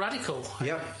something more radical?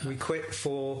 Yep, we quit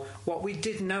for what we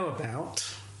did know about,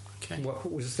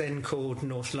 what was then called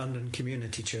North London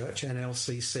Community Church,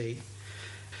 NLCC.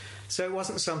 So it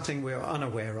wasn't something we were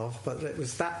unaware of, but it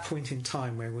was that point in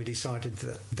time where we decided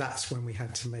that that's when we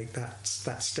had to make that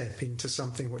step into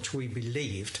something which we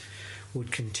believed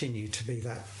would continue to be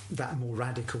that more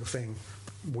radical thing.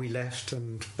 We left,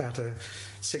 and about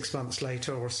 6 months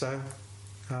later or so,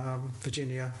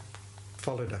 Virginia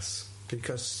followed us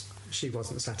because she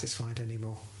wasn't satisfied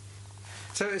anymore.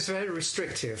 So it was very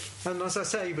restrictive. And as I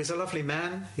say, he was a lovely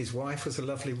man, his wife was a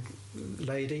lovely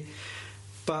lady,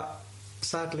 but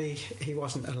sadly, he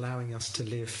wasn't allowing us to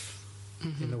live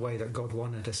in the way that God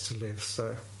wanted us to live,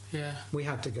 so we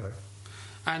had to go.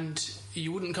 And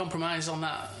you wouldn't compromise on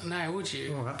that now, would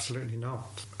you? Oh, absolutely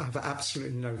not. I have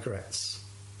absolutely no regrets.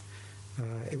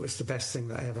 It was the best thing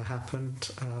that ever happened,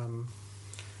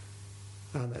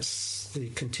 and that's the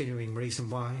continuing reason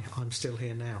why I'm still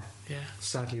here now. Yeah.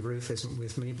 Sadly, Ruth isn't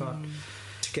with me, but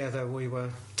together we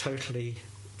were totally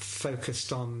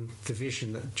focused on the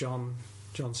vision that John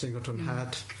Singleton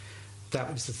had.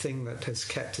 That was the thing that has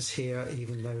kept us here,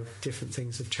 even though different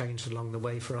things have changed along the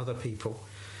way for other people.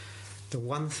 The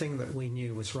one thing that we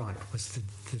knew was right was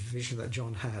the vision that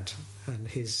John had, and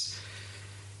his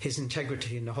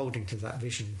integrity in the holding to that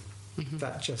vision.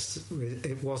 That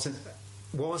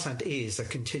was and is a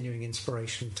continuing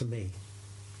inspiration to me.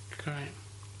 Great.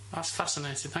 That's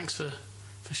fascinating. Thanks for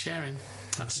sharing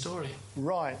that story.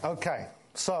 Right, okay.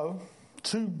 So,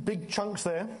 2 big chunks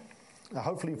there.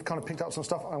 Hopefully you've kind of picked up some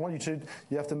stuff. I want you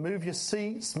have to move your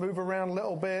seats, move around a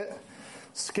little bit,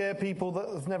 scare people that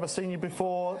have never seen you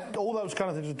before, all those kind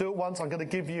of things. Do it once. I'm going to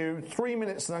give you 3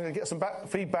 minutes and I'm going to get some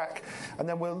feedback, and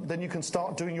then you can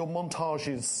start doing your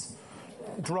montages,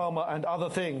 drama and other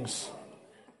things.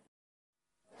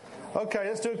 Okay,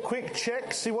 let's do a quick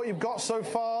check, see what you've got so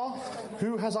far.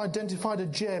 Who has identified a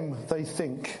gem they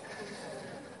think?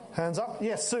 Hands up.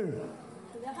 Yes, Sue.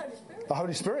 The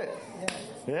Holy Spirit.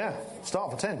 Yeah.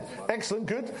 Start for 10. Excellent.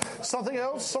 Good. Something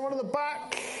else? Someone in the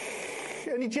back?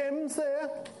 Any gems there?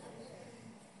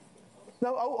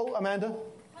 No? Oh, Amanda.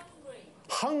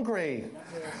 Hungry.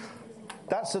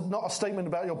 That's not a statement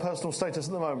about your personal status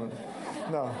at the moment.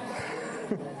 No.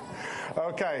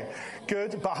 Okay.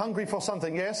 Good. But hungry for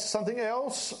something. Yes. Something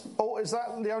else? Oh, is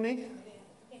that Leonie?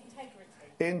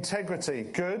 Integrity.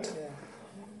 Good.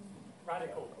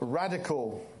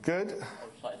 Radical. Good.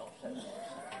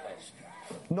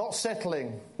 Not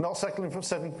settling for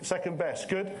second best.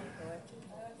 Good.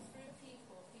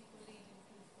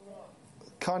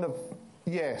 Kind of,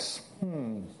 yes.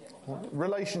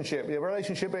 Relationship. Yeah,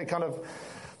 relationship. It kind of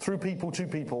through people to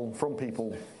people, from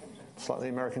people. It's like the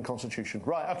American Constitution.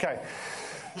 Right. Okay.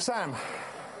 Sam.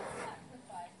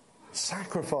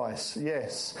 Sacrifice.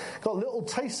 Yes. Got a little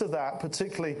taste of that,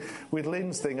 particularly with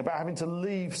Lynn's thing about having to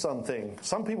leave something.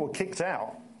 Some people were kicked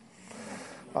out.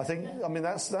 I mean,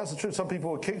 that's the truth. Some people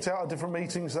were kicked out of different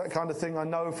meetings, that kind of thing. I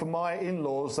know from my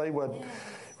in-laws, they were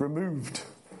removed,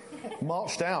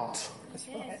 marched out,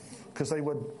 because they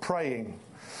were praying.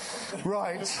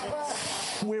 Right.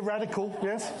 We're radical,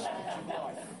 yes?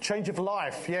 Change of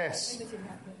life, yes.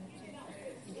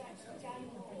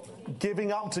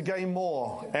 Giving up to gain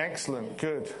more. Excellent,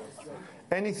 good.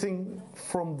 Anything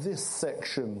from this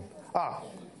section?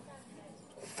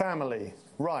 Family.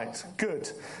 Right,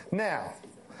 good. Now,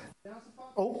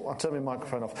 I'll turn my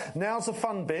microphone off. Now's the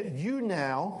fun bit. You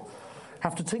now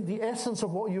have to take the essence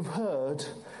of what you've heard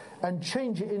and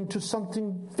change it into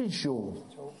something visual.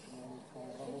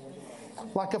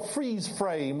 Like a freeze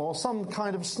frame or some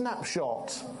kind of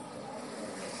snapshot.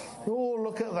 Oh,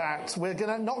 look at that. We're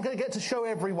not going to get to show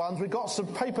everyone. We've got some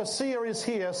paper. Sia is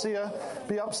here. Sia,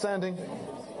 be upstanding.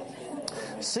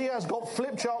 Sia's got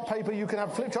flip chart paper. You can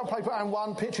have flip chart paper and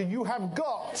one picture. You have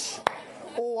got,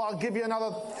 I'll give you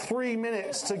another 3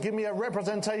 minutes to give me a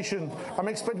representation. I'm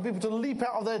expecting people to leap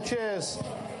out of their chairs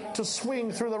to to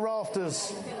swing through the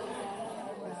rafters.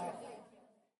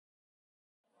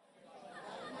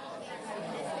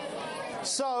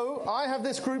 So I have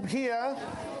this group here.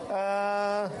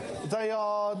 They're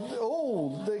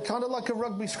kind of like a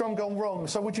rugby scrum gone wrong.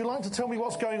 So would you like to tell me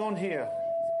what's going on here?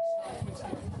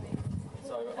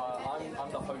 So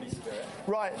I'm the Holy Spirit.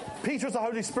 Right, Peter is the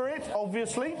Holy Spirit,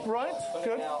 obviously. Right,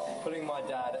 good. Pulling my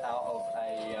dad out of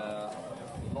a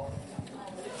locked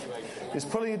situation.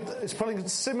 It's pulling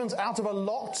Simmons out of a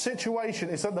locked situation.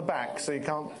 It's at the back, so you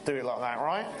can't do it like that,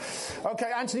 right? Okay,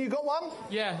 Anthony, you got one?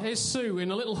 Yeah, here's Sue in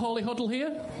a little holy huddle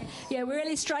here. Yeah, we're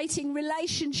illustrating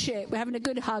relationship. We're having a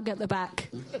good hug at the back.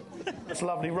 That's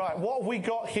lovely. Right, what have we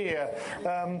got here?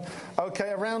 Okay,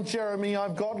 around Jeremy,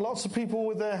 I've got lots of people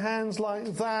with their hands like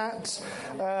that.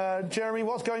 Jeremy,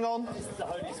 what's going on? This is the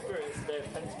Holy Spirit. It's the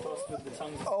Pentecost with the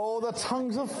tongues. Oh, the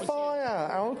tongues of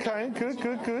fire. Okay, good.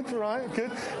 Right,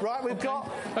 good. Right, we've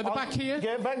got... At the back here?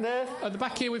 Get back there. At the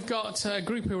back here, we've got a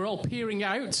group who are all peering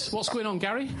out. What's going on,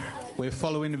 Gary? We're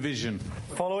following a vision.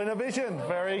 Following a vision.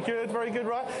 Very good.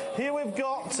 Right. Here we've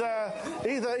got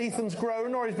either Ethan's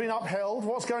grown or he's been upheld.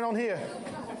 What's going on here?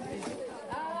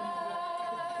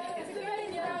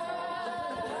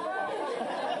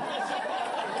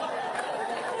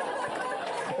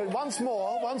 Once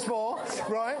more.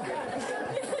 Right.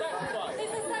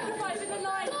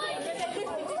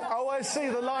 Oh, I see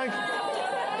the line.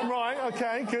 Right,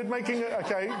 okay, good.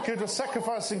 Good. We're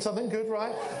sacrificing something. Good,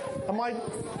 right.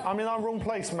 I'm in our wrong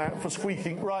place, Matt, for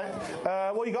squeaking. Right.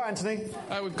 What you got, Anthony?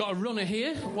 We've got a runner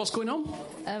here. What's going on?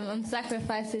 I'm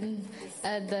sacrificing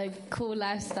the cool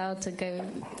lifestyle to go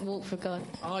walk for God.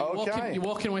 Oh, you're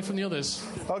walking away from the others.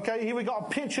 Okay, here we got a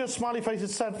picture, smiley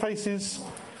faces, sad faces.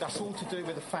 That's all to do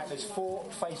with the fact there's 4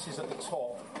 faces at the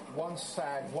top. One's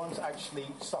sad, one's actually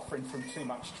suffering from too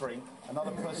much drink.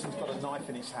 Another person's got a knife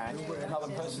in his hand. Another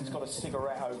person's got a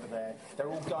cigarette over there. They're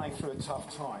all going through a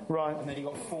tough time. Right. And then you've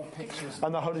got 4 pictures.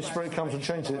 And the Holy Spirit comes and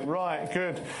changes it. Right,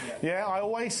 good. Yeah, I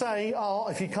always say,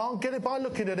 if you can't get it by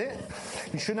looking at it,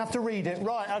 you shouldn't have to read it.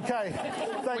 Right, okay.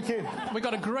 Thank you. We've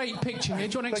got a great picture here.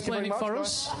 Do you want to explain it for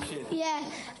us? Yeah,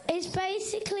 it's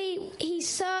basically he's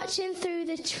searching through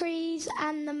the trees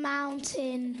and the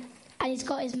mountain, and he's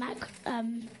got his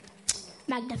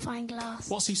magnifying glass.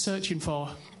 What's he searching for?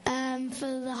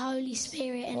 For the Holy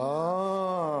Spirit.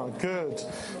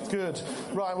 Good.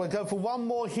 Right, we'll go for one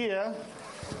more here.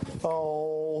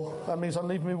 Oh, that means I'm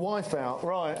leaving my wife out.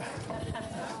 Right.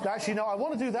 Actually, no, I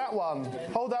want to do that one.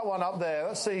 Hold that one up there.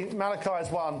 Let's see, Malachi's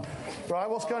one. Right,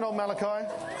 what's going on, Malachi?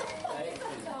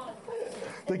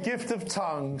 The gift of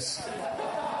tongues.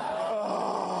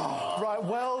 Oh, right,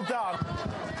 well done.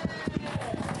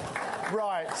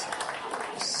 Right.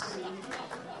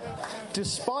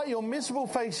 Despite your miserable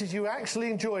faces, you actually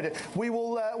enjoyed it.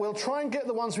 We'll try and get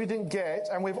the ones we didn't get,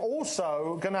 and we've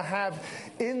also going to have,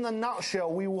 in the nutshell,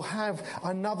 we will have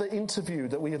another interview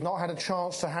that we have not had a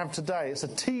chance to have today. It's a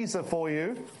teaser for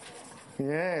you.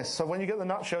 Yes, so when you get the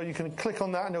nutshell, you can click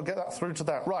on that and you'll get that through to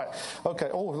that. Right, okay,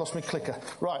 I lost my clicker.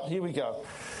 Right, here we go.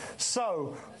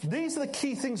 So, these are the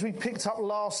key things we picked up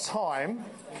last time.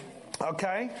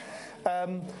 Okay,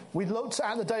 we looked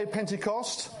at the day of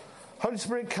Pentecost. Holy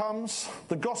Spirit comes,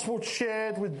 the gospel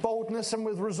shared with boldness and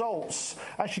with results.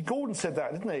 Actually, Gordon said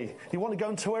that, didn't he? He wanted to go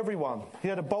and tell everyone. He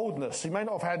had a boldness. He may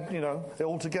not have had, it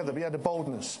all together, but he had a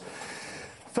boldness.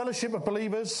 Fellowship of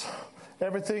believers,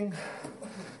 everything.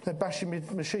 They're bashing my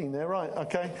machine there, right,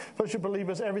 okay. Fellowship of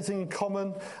believers, everything in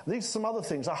common. These are some other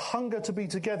things. A hunger to be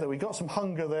together. We got some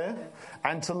hunger there.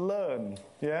 And to learn,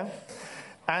 yeah.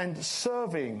 And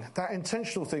serving, that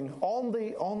intentional thing, on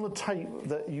the tape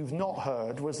that you've not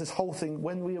heard was this whole thing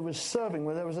when we were serving,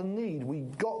 when there was a need, we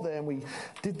got there and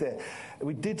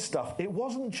we did stuff. It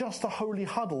wasn't just a holy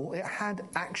huddle, it had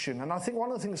action. And I think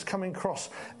one of the things coming across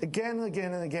again and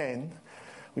again and again,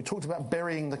 we talked about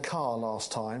burying the car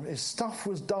last time, is stuff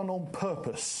was done on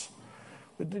purpose.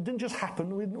 It didn't just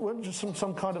happen. We weren't just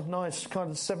some kind of nice kind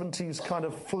of 70s kind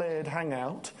of flared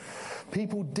hangout.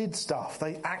 People did stuff.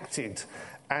 They acted.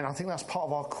 And I think that's part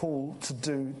of our call to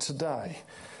do today.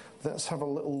 Let's have a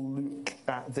little look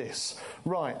at this.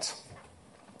 Right.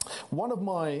 One of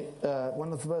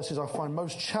the verses I find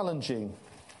most challenging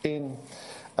in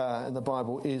the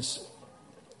Bible is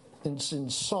in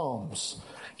Psalms.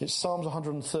 It's Psalms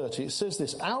 130. It says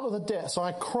this: out of the depths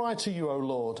I cry to you, O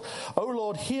Lord. O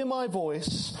Lord, hear my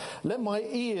voice. Let my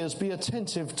ears be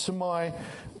attentive to my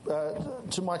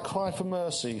cry for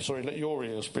mercy. Sorry, let your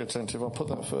ears be attentive. I'll put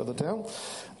that further down.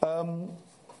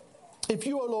 If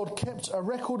you, O Lord, kept a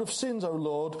record of sins, O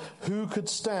Lord, who could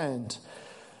stand?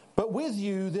 But with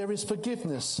you there is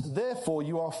forgiveness. Therefore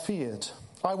you are feared.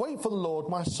 I wait for the Lord,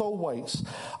 my soul waits.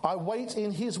 I wait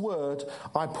in his word,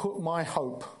 I put my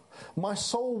hope. My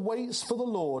soul waits for the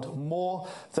Lord more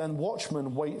than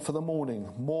watchmen wait for the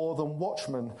morning. More than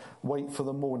watchmen wait for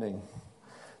the morning.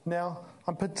 Now,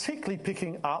 I'm particularly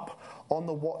picking up on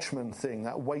the watchman thing,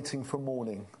 that waiting for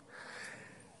morning.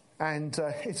 And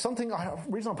it's something, the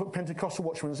reason I put Pentecostal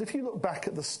watchmen is if you look back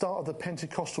at the start of the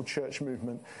Pentecostal church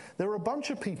movement, there were a bunch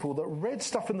of people that read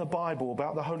stuff in the Bible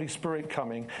about the Holy Spirit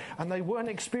coming, and they weren't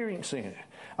experiencing it.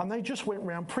 And they just went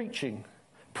around preaching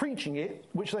it,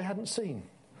 which they hadn't seen.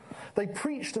 They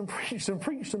preached and preached and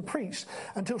preached and preached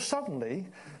until suddenly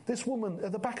this woman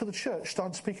at the back of the church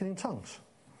started speaking in tongues.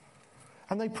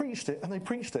 And they preached it and they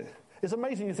preached it. It's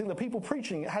amazing you think the people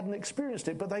preaching it hadn't experienced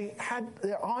it, but they had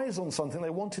their eyes on something.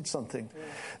 They wanted something. Yeah.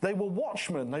 They were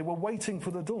watchmen. They were waiting for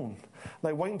the dawn.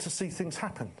 They were waiting to see things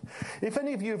happen. If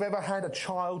any of you have ever had a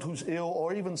child who's ill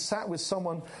or even sat with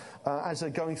someone as they're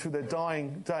going through their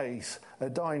dying days, a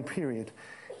dying period,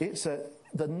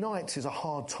 the night is a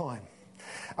hard time.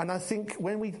 And I think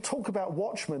when we talk about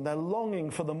watchmen, they're longing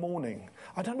for the morning.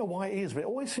 I don't know why it is, but it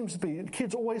always seems to be,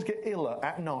 kids always get iller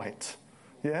at night.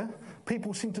 Yeah?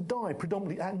 People seem to die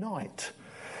predominantly at night.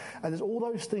 And there's all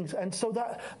those things. And so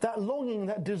that longing,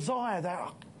 that desire,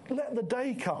 that let the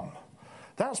day come,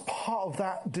 that's part of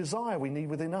that desire we need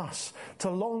within us. To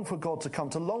long for God to come,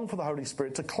 to long for the Holy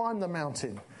Spirit, to climb the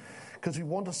mountain. Because we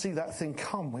want to see that thing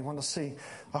come. We want to see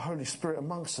the Holy Spirit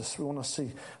amongst us. We want to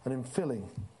see an infilling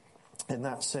in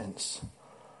that sense.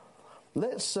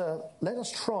 Let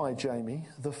us try, Jamie,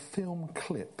 the film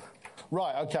clip.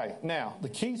 Right, okay. Now, the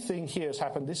key thing here has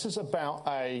happened. This is about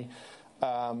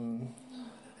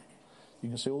you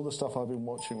can see all the stuff I've been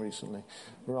watching recently.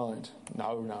 Right.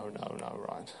 No,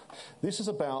 right. This is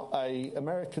about an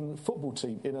American football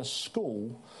team in a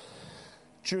school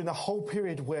during the whole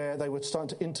period where they were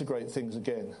starting to integrate things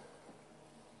again.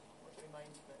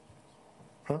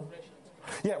 Huh?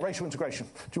 Yeah, racial integration.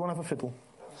 Do you want to have a fiddle?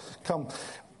 Come.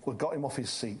 We got him off his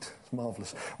seat. It's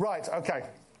marvellous. Right, okay.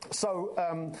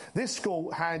 So this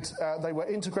school they were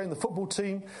integrating the football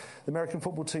team, the American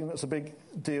football team. That's a big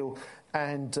deal.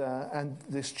 And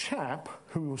this chap,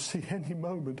 who we'll see any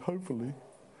moment, hopefully,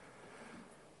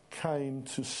 came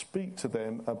to speak to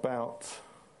them about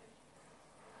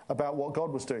what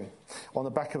God was doing on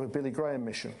the back of a Billy Graham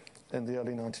mission in the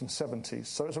early 1970s.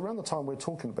 So it's around the time we're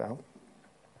talking about.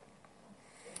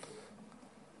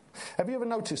 Have you ever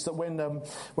noticed that when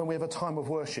we have a time of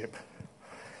worship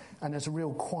and there's a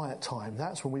real quiet time,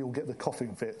 that's when we all get the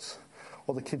coughing fits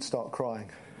or the kids start crying?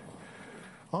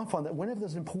 I find that whenever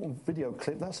there's an important video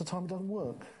clip, that's the time it doesn't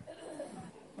work.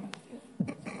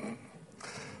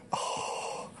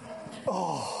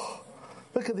 Oh,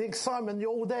 look at the excitement,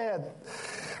 you're all there.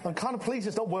 I'm kind of pleased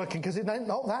it's not working because it ain't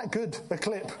not that good, a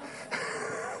clip.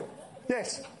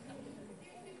 Yes?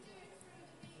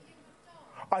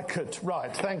 I could,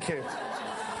 right, thank you.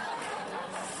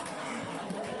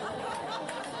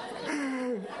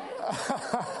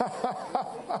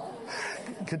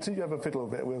 Continue to have a fiddle a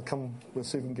bit, we'll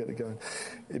see if we can get it going.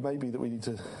 It may be that we need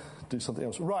to do something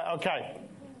else. Right, okay.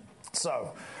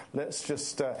 So, let's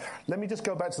just, let me just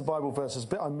go back to the Bible verses, a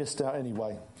bit I missed out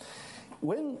anyway.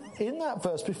 When, in that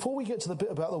verse, before we get to the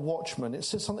bit about the watchman, it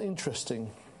says something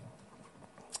interesting.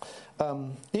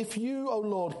 If you, O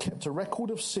Lord, kept a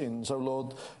record of sins, O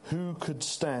Lord, who could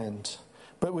stand?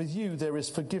 But with you there is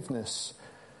forgiveness.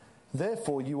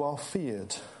 Therefore you are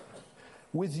feared.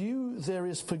 With you there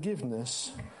is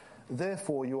forgiveness.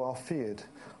 Therefore you are feared.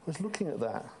 I was looking at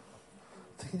that.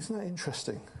 I think, isn't that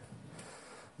interesting?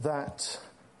 That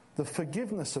the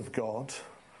forgiveness of God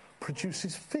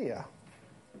produces fear.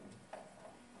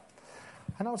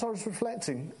 And as I was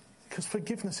reflecting, because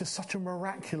forgiveness is such a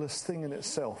miraculous thing in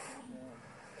itself,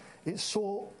 it's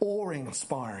so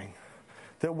awe-inspiring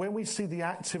that when we see the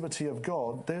activity of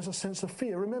God, there's a sense of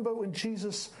fear. Remember when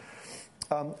Jesus,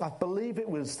 I believe it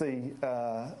was the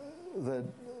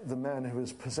man who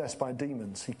was possessed by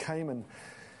demons, he came and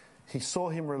he saw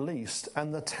him released,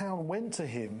 and the town went to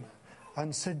him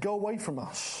and said, "Go away from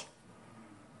us.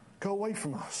 Go away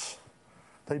from us."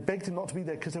 They begged him not to be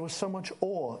there because there was so much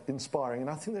awe-inspiring. And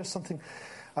I think there's something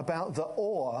about the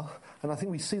awe, and I think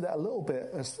we see that a little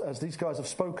bit as these guys have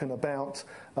spoken about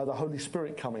the Holy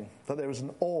Spirit coming, that there is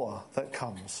an awe that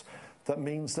comes. That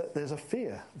means that there's a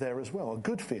fear there as well, a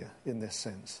good fear in this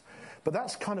sense. But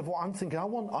that's kind of what I'm thinking. I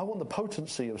want the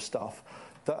potency of stuff,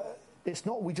 that it's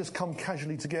not we just come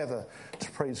casually together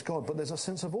to praise God, but there's a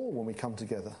sense of awe when we come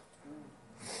together.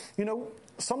 You know,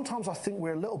 sometimes I think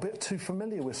we're a little bit too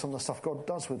familiar with some of the stuff God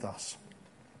does with us.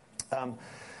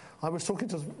 I was talking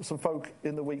to some folk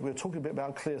in the week, we were talking a bit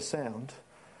about clear sound,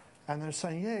 And they're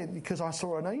saying, yeah, because I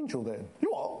saw an angel then.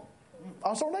 You what?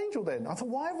 I saw an angel then. I thought,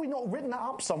 why have we not written that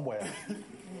up somewhere?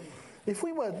 If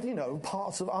we were,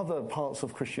 other parts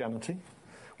of Christianity,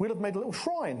 we'd have made a little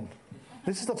shrine.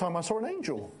 This is the time I saw an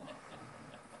angel.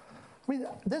 I mean,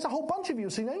 there's a whole bunch of you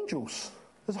who've seen angels.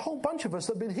 There's a whole bunch of us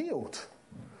that have been healed.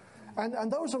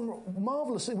 And those are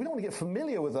marvellous. We don't want to get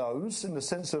familiar with those in the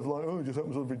sense of like, oh, it just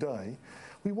happens every day.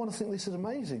 We want to think this is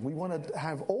amazing. We want to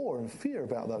have awe and fear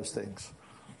about those things.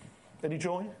 Any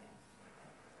joy?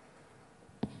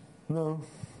 No?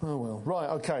 Oh, well. Right,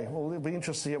 okay. Well, it'll be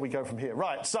interesting to see how we go from here.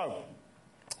 Right, so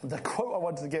the quote I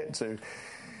wanted to get to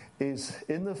is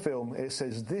in the film, it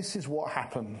says, this is what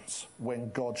happens when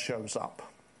God shows up.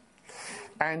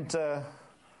 And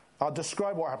I'll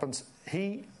describe what happens.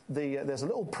 There's a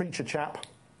little preacher chap,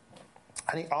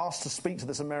 and he asked to speak to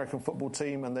this American football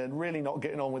team, and they're really not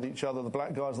getting on with each other. The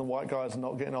black guys and the white guys are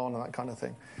not getting on and that kind of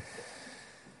thing.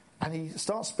 And he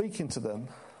starts speaking to them,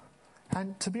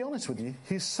 and to be honest with you,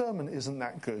 his sermon isn't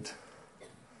that good.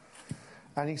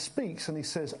 And he speaks and he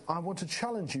says, I want to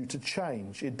challenge you to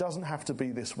change. It doesn't have to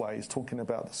be this way. He's talking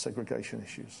about the segregation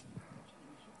issues.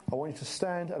 I want you to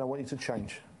stand and I want you to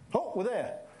change. Oh, we're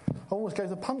there. I almost gave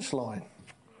the punchline.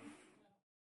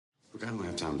 Look, I don't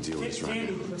have time to deal with this right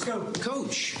now. Let's go.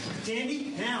 Coach.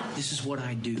 Dandy, now. This is what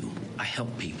I do. I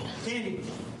help people. Dandy.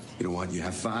 You know what? You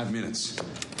have 5 minutes.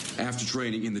 After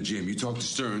training in the gym, you talk to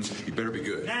Stearns. You better be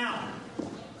good. Now.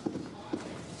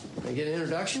 Can I get an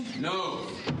introduction? No.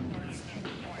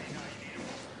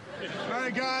 All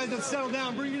right, guys, let's settle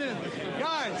down. Bring it in.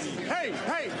 Guys, hey,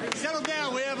 settle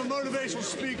down. We have a motivational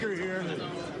speaker here.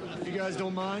 You guys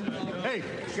don't mind? Hey,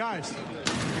 guys.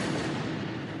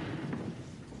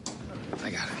 I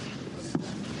got it.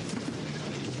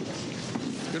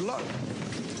 Good luck.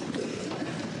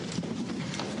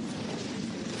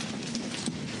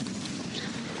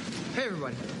 Hey,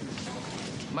 everybody.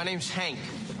 My name's Hank.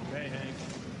 Hey, Hank.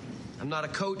 I'm not a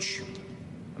coach.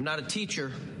 I'm not a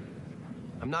teacher.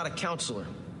 I'm not a counselor.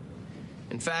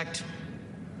 In fact,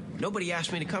 nobody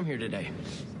asked me to come here today.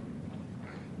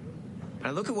 I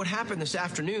look at what happened this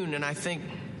afternoon and I think,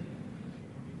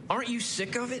 aren't you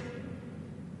sick of it?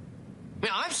 I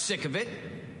mean, I'm sick of it.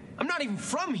 I'm not even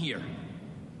from here.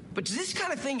 But does this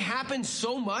kind of thing happen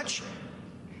so much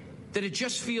that it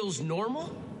just feels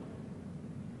normal?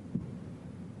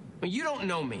 I mean, you don't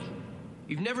know me.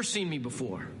 You've never seen me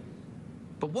before.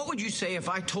 But what would you say if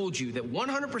I told you that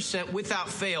 100% without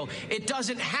fail, it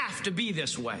doesn't have to be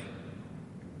this way?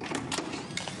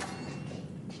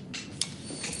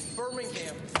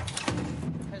 Birmingham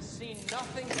has seen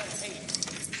nothing but hate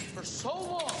for so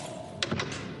long.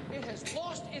 It has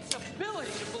lost its ability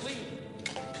to believe.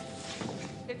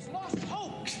 It's lost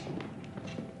hope.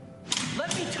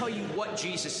 Let me tell you what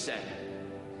Jesus said.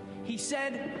 He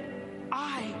said,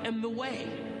 I am the way.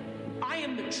 I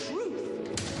am the truth.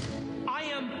 I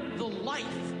am the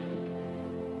life.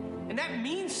 And that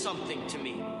means something to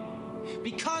me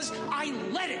because I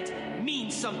let it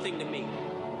mean something to me.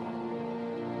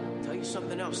 I'll tell you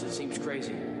something else that seems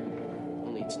crazy,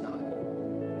 only it's not.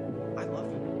 I love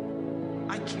you.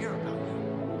 I care about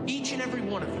you, each and every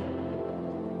one of you.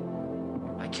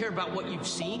 I care about what you've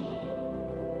seen.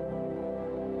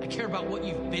 I care about what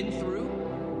you've been through.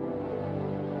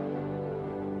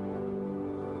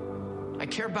 I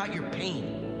care about your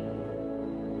pain.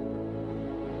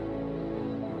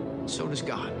 So does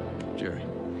God. Jerry.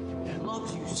 He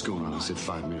loves you. What's going on? He said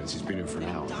 5 minutes. He's been here for an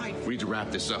hour. We need to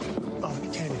wrap this up.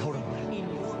 Candy, hold on. In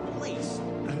your place.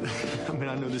 I mean,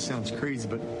 I know this sounds crazy,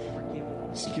 but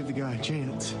just give the guy a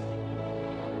chance.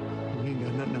 We ain't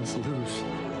got nothing else to lose.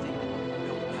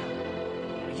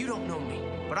 You don't know me,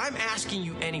 but I'm asking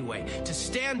you anyway to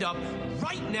stand up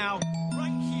right now,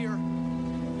 right here,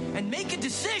 and make a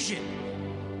decision.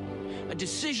 A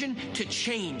decision to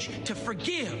change, to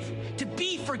forgive, to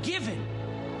be forgiven.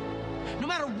 No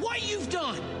matter what you've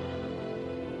done.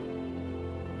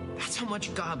 That's how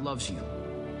much God loves you.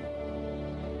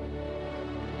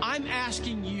 I'm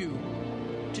asking you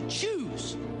to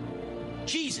choose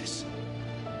Jesus.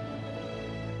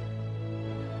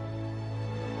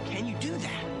 Can you do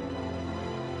that?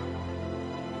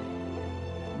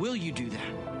 Will you do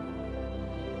that?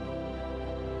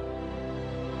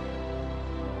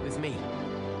 With me.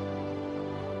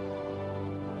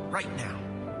 Right now.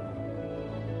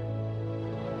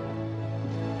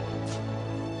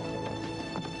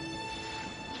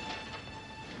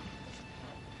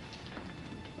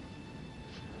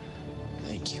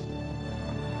 Thank you.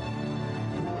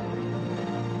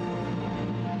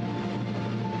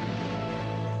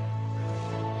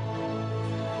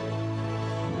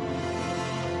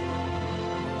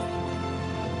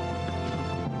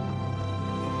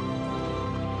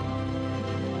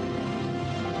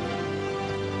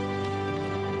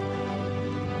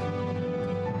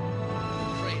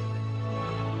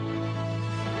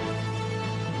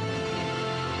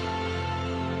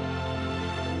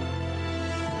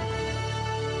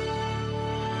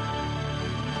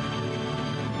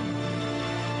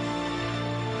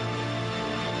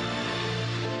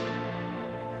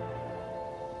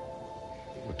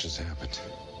 just happened?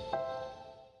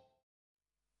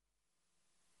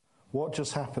 What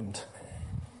just happened?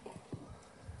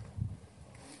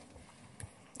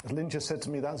 Lynn just said to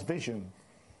me, that's vision.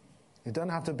 It doesn't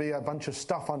have to be a bunch of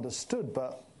stuff understood,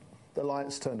 but the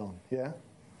lights turn on, yeah?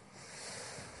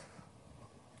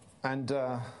 And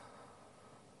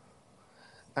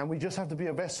we just have to be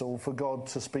a vessel for God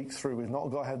to speak through. We've not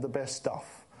got to have the best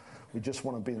stuff. We just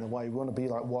want to be in the way. We want to be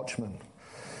like watchmen.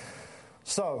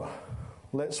 So,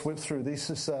 let's whip through. This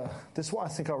is what I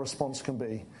think our response can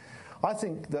be. I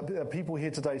think that there are people here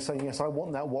today saying, yes, I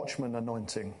want that watchman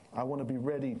anointing. I want to be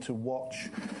ready to watch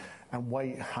and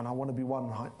wait, and I want to be one,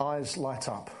 my eyes light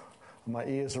up, and my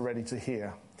ears are ready to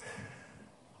hear.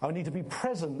 I need to be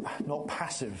present, not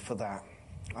passive for that.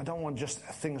 I don't want just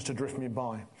things to drift me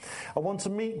by. I want to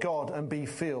meet God and be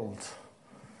filled.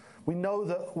 We know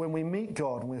that when we meet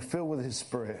God and we're filled with His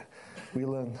Spirit, we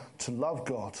learn to love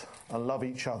God and love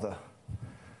each other.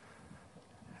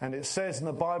 And it says in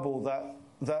the Bible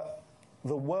that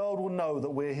the world will know that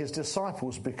we're His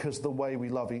disciples because of the way we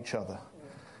love each other.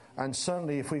 And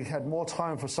certainly if we had more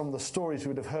time for some of the stories, we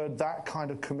would have heard that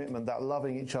kind of commitment, that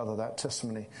loving each other, that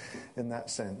testimony in that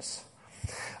sense.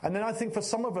 And then I think for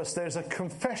some of us, there's a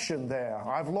confession there.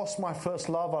 I've lost my first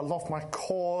love. I've lost my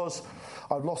cause.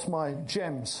 I've lost my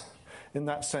gems in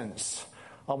that sense.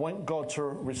 I want God to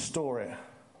restore it.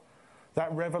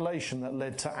 That revelation that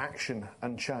led to action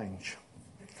and change.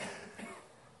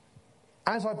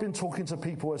 As I've been talking to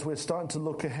people, as we're starting to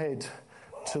look ahead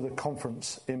to the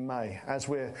conference in May, as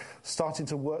we're starting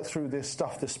to work through this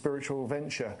stuff, this spiritual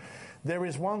venture, there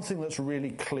is one thing that's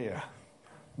really clear.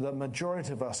 The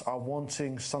majority of us are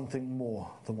wanting something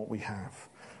more than what we have.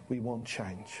 We want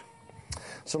change.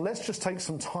 So let's just take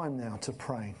some time now to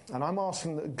pray. And I'm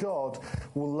asking that God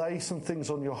will lay some things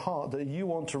on your heart that you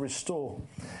want to restore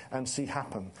and see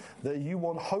happen. That you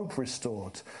want hope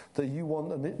restored. That you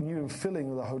want a new infilling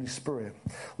of the Holy Spirit.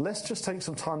 Let's just take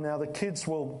some time now. The kids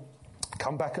will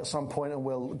come back at some point and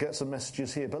we'll get some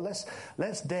messages here. But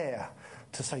let's dare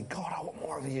to say, God, I want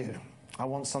more of you. I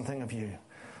want something of you.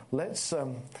 Let's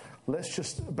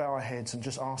just bow our heads and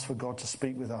just ask for God to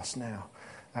speak with us now.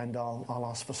 And I'll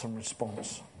ask for some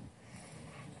response.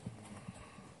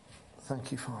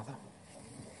 Thank you, Father.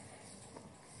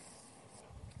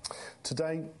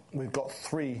 Today, we've got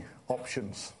 3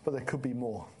 options, but there could be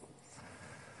more.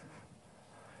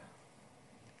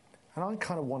 And I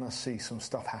kind of want to see some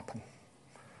stuff happen.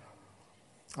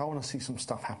 I want to see some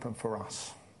stuff happen for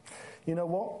us. You know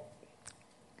what?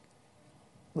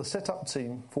 The setup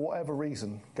team, for whatever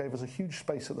reason, gave us a huge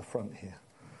space at the front here.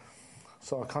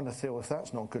 So I kind of feel if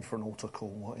that's not good for an altar call,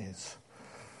 what is?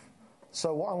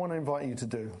 So what I want to invite you to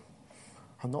do,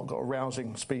 I've not got a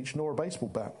rousing speech nor a baseball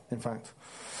bat, in fact,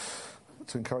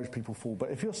 to encourage people forward.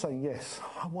 But if you're saying, yes,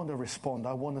 I want to respond,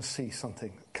 I want to see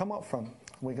something, come up front.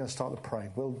 We're going to start to pray.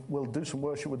 We'll do some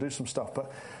worship, we'll do some stuff.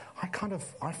 But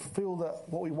I feel that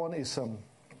what we want is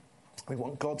we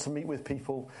want God to meet with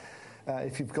people.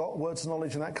 If you've got words of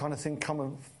knowledge and that kind of thing, come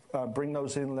and bring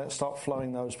those in. Let's start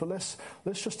flowing those. But let's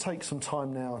just take some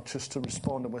time now just to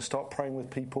respond, and we'll start praying with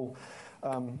people.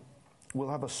 We'll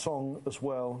have a song as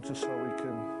well, just so we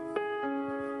can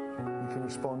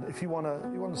respond. If you want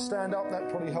to stand up, that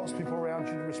probably helps people around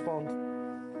you to respond.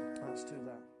 Let's do that.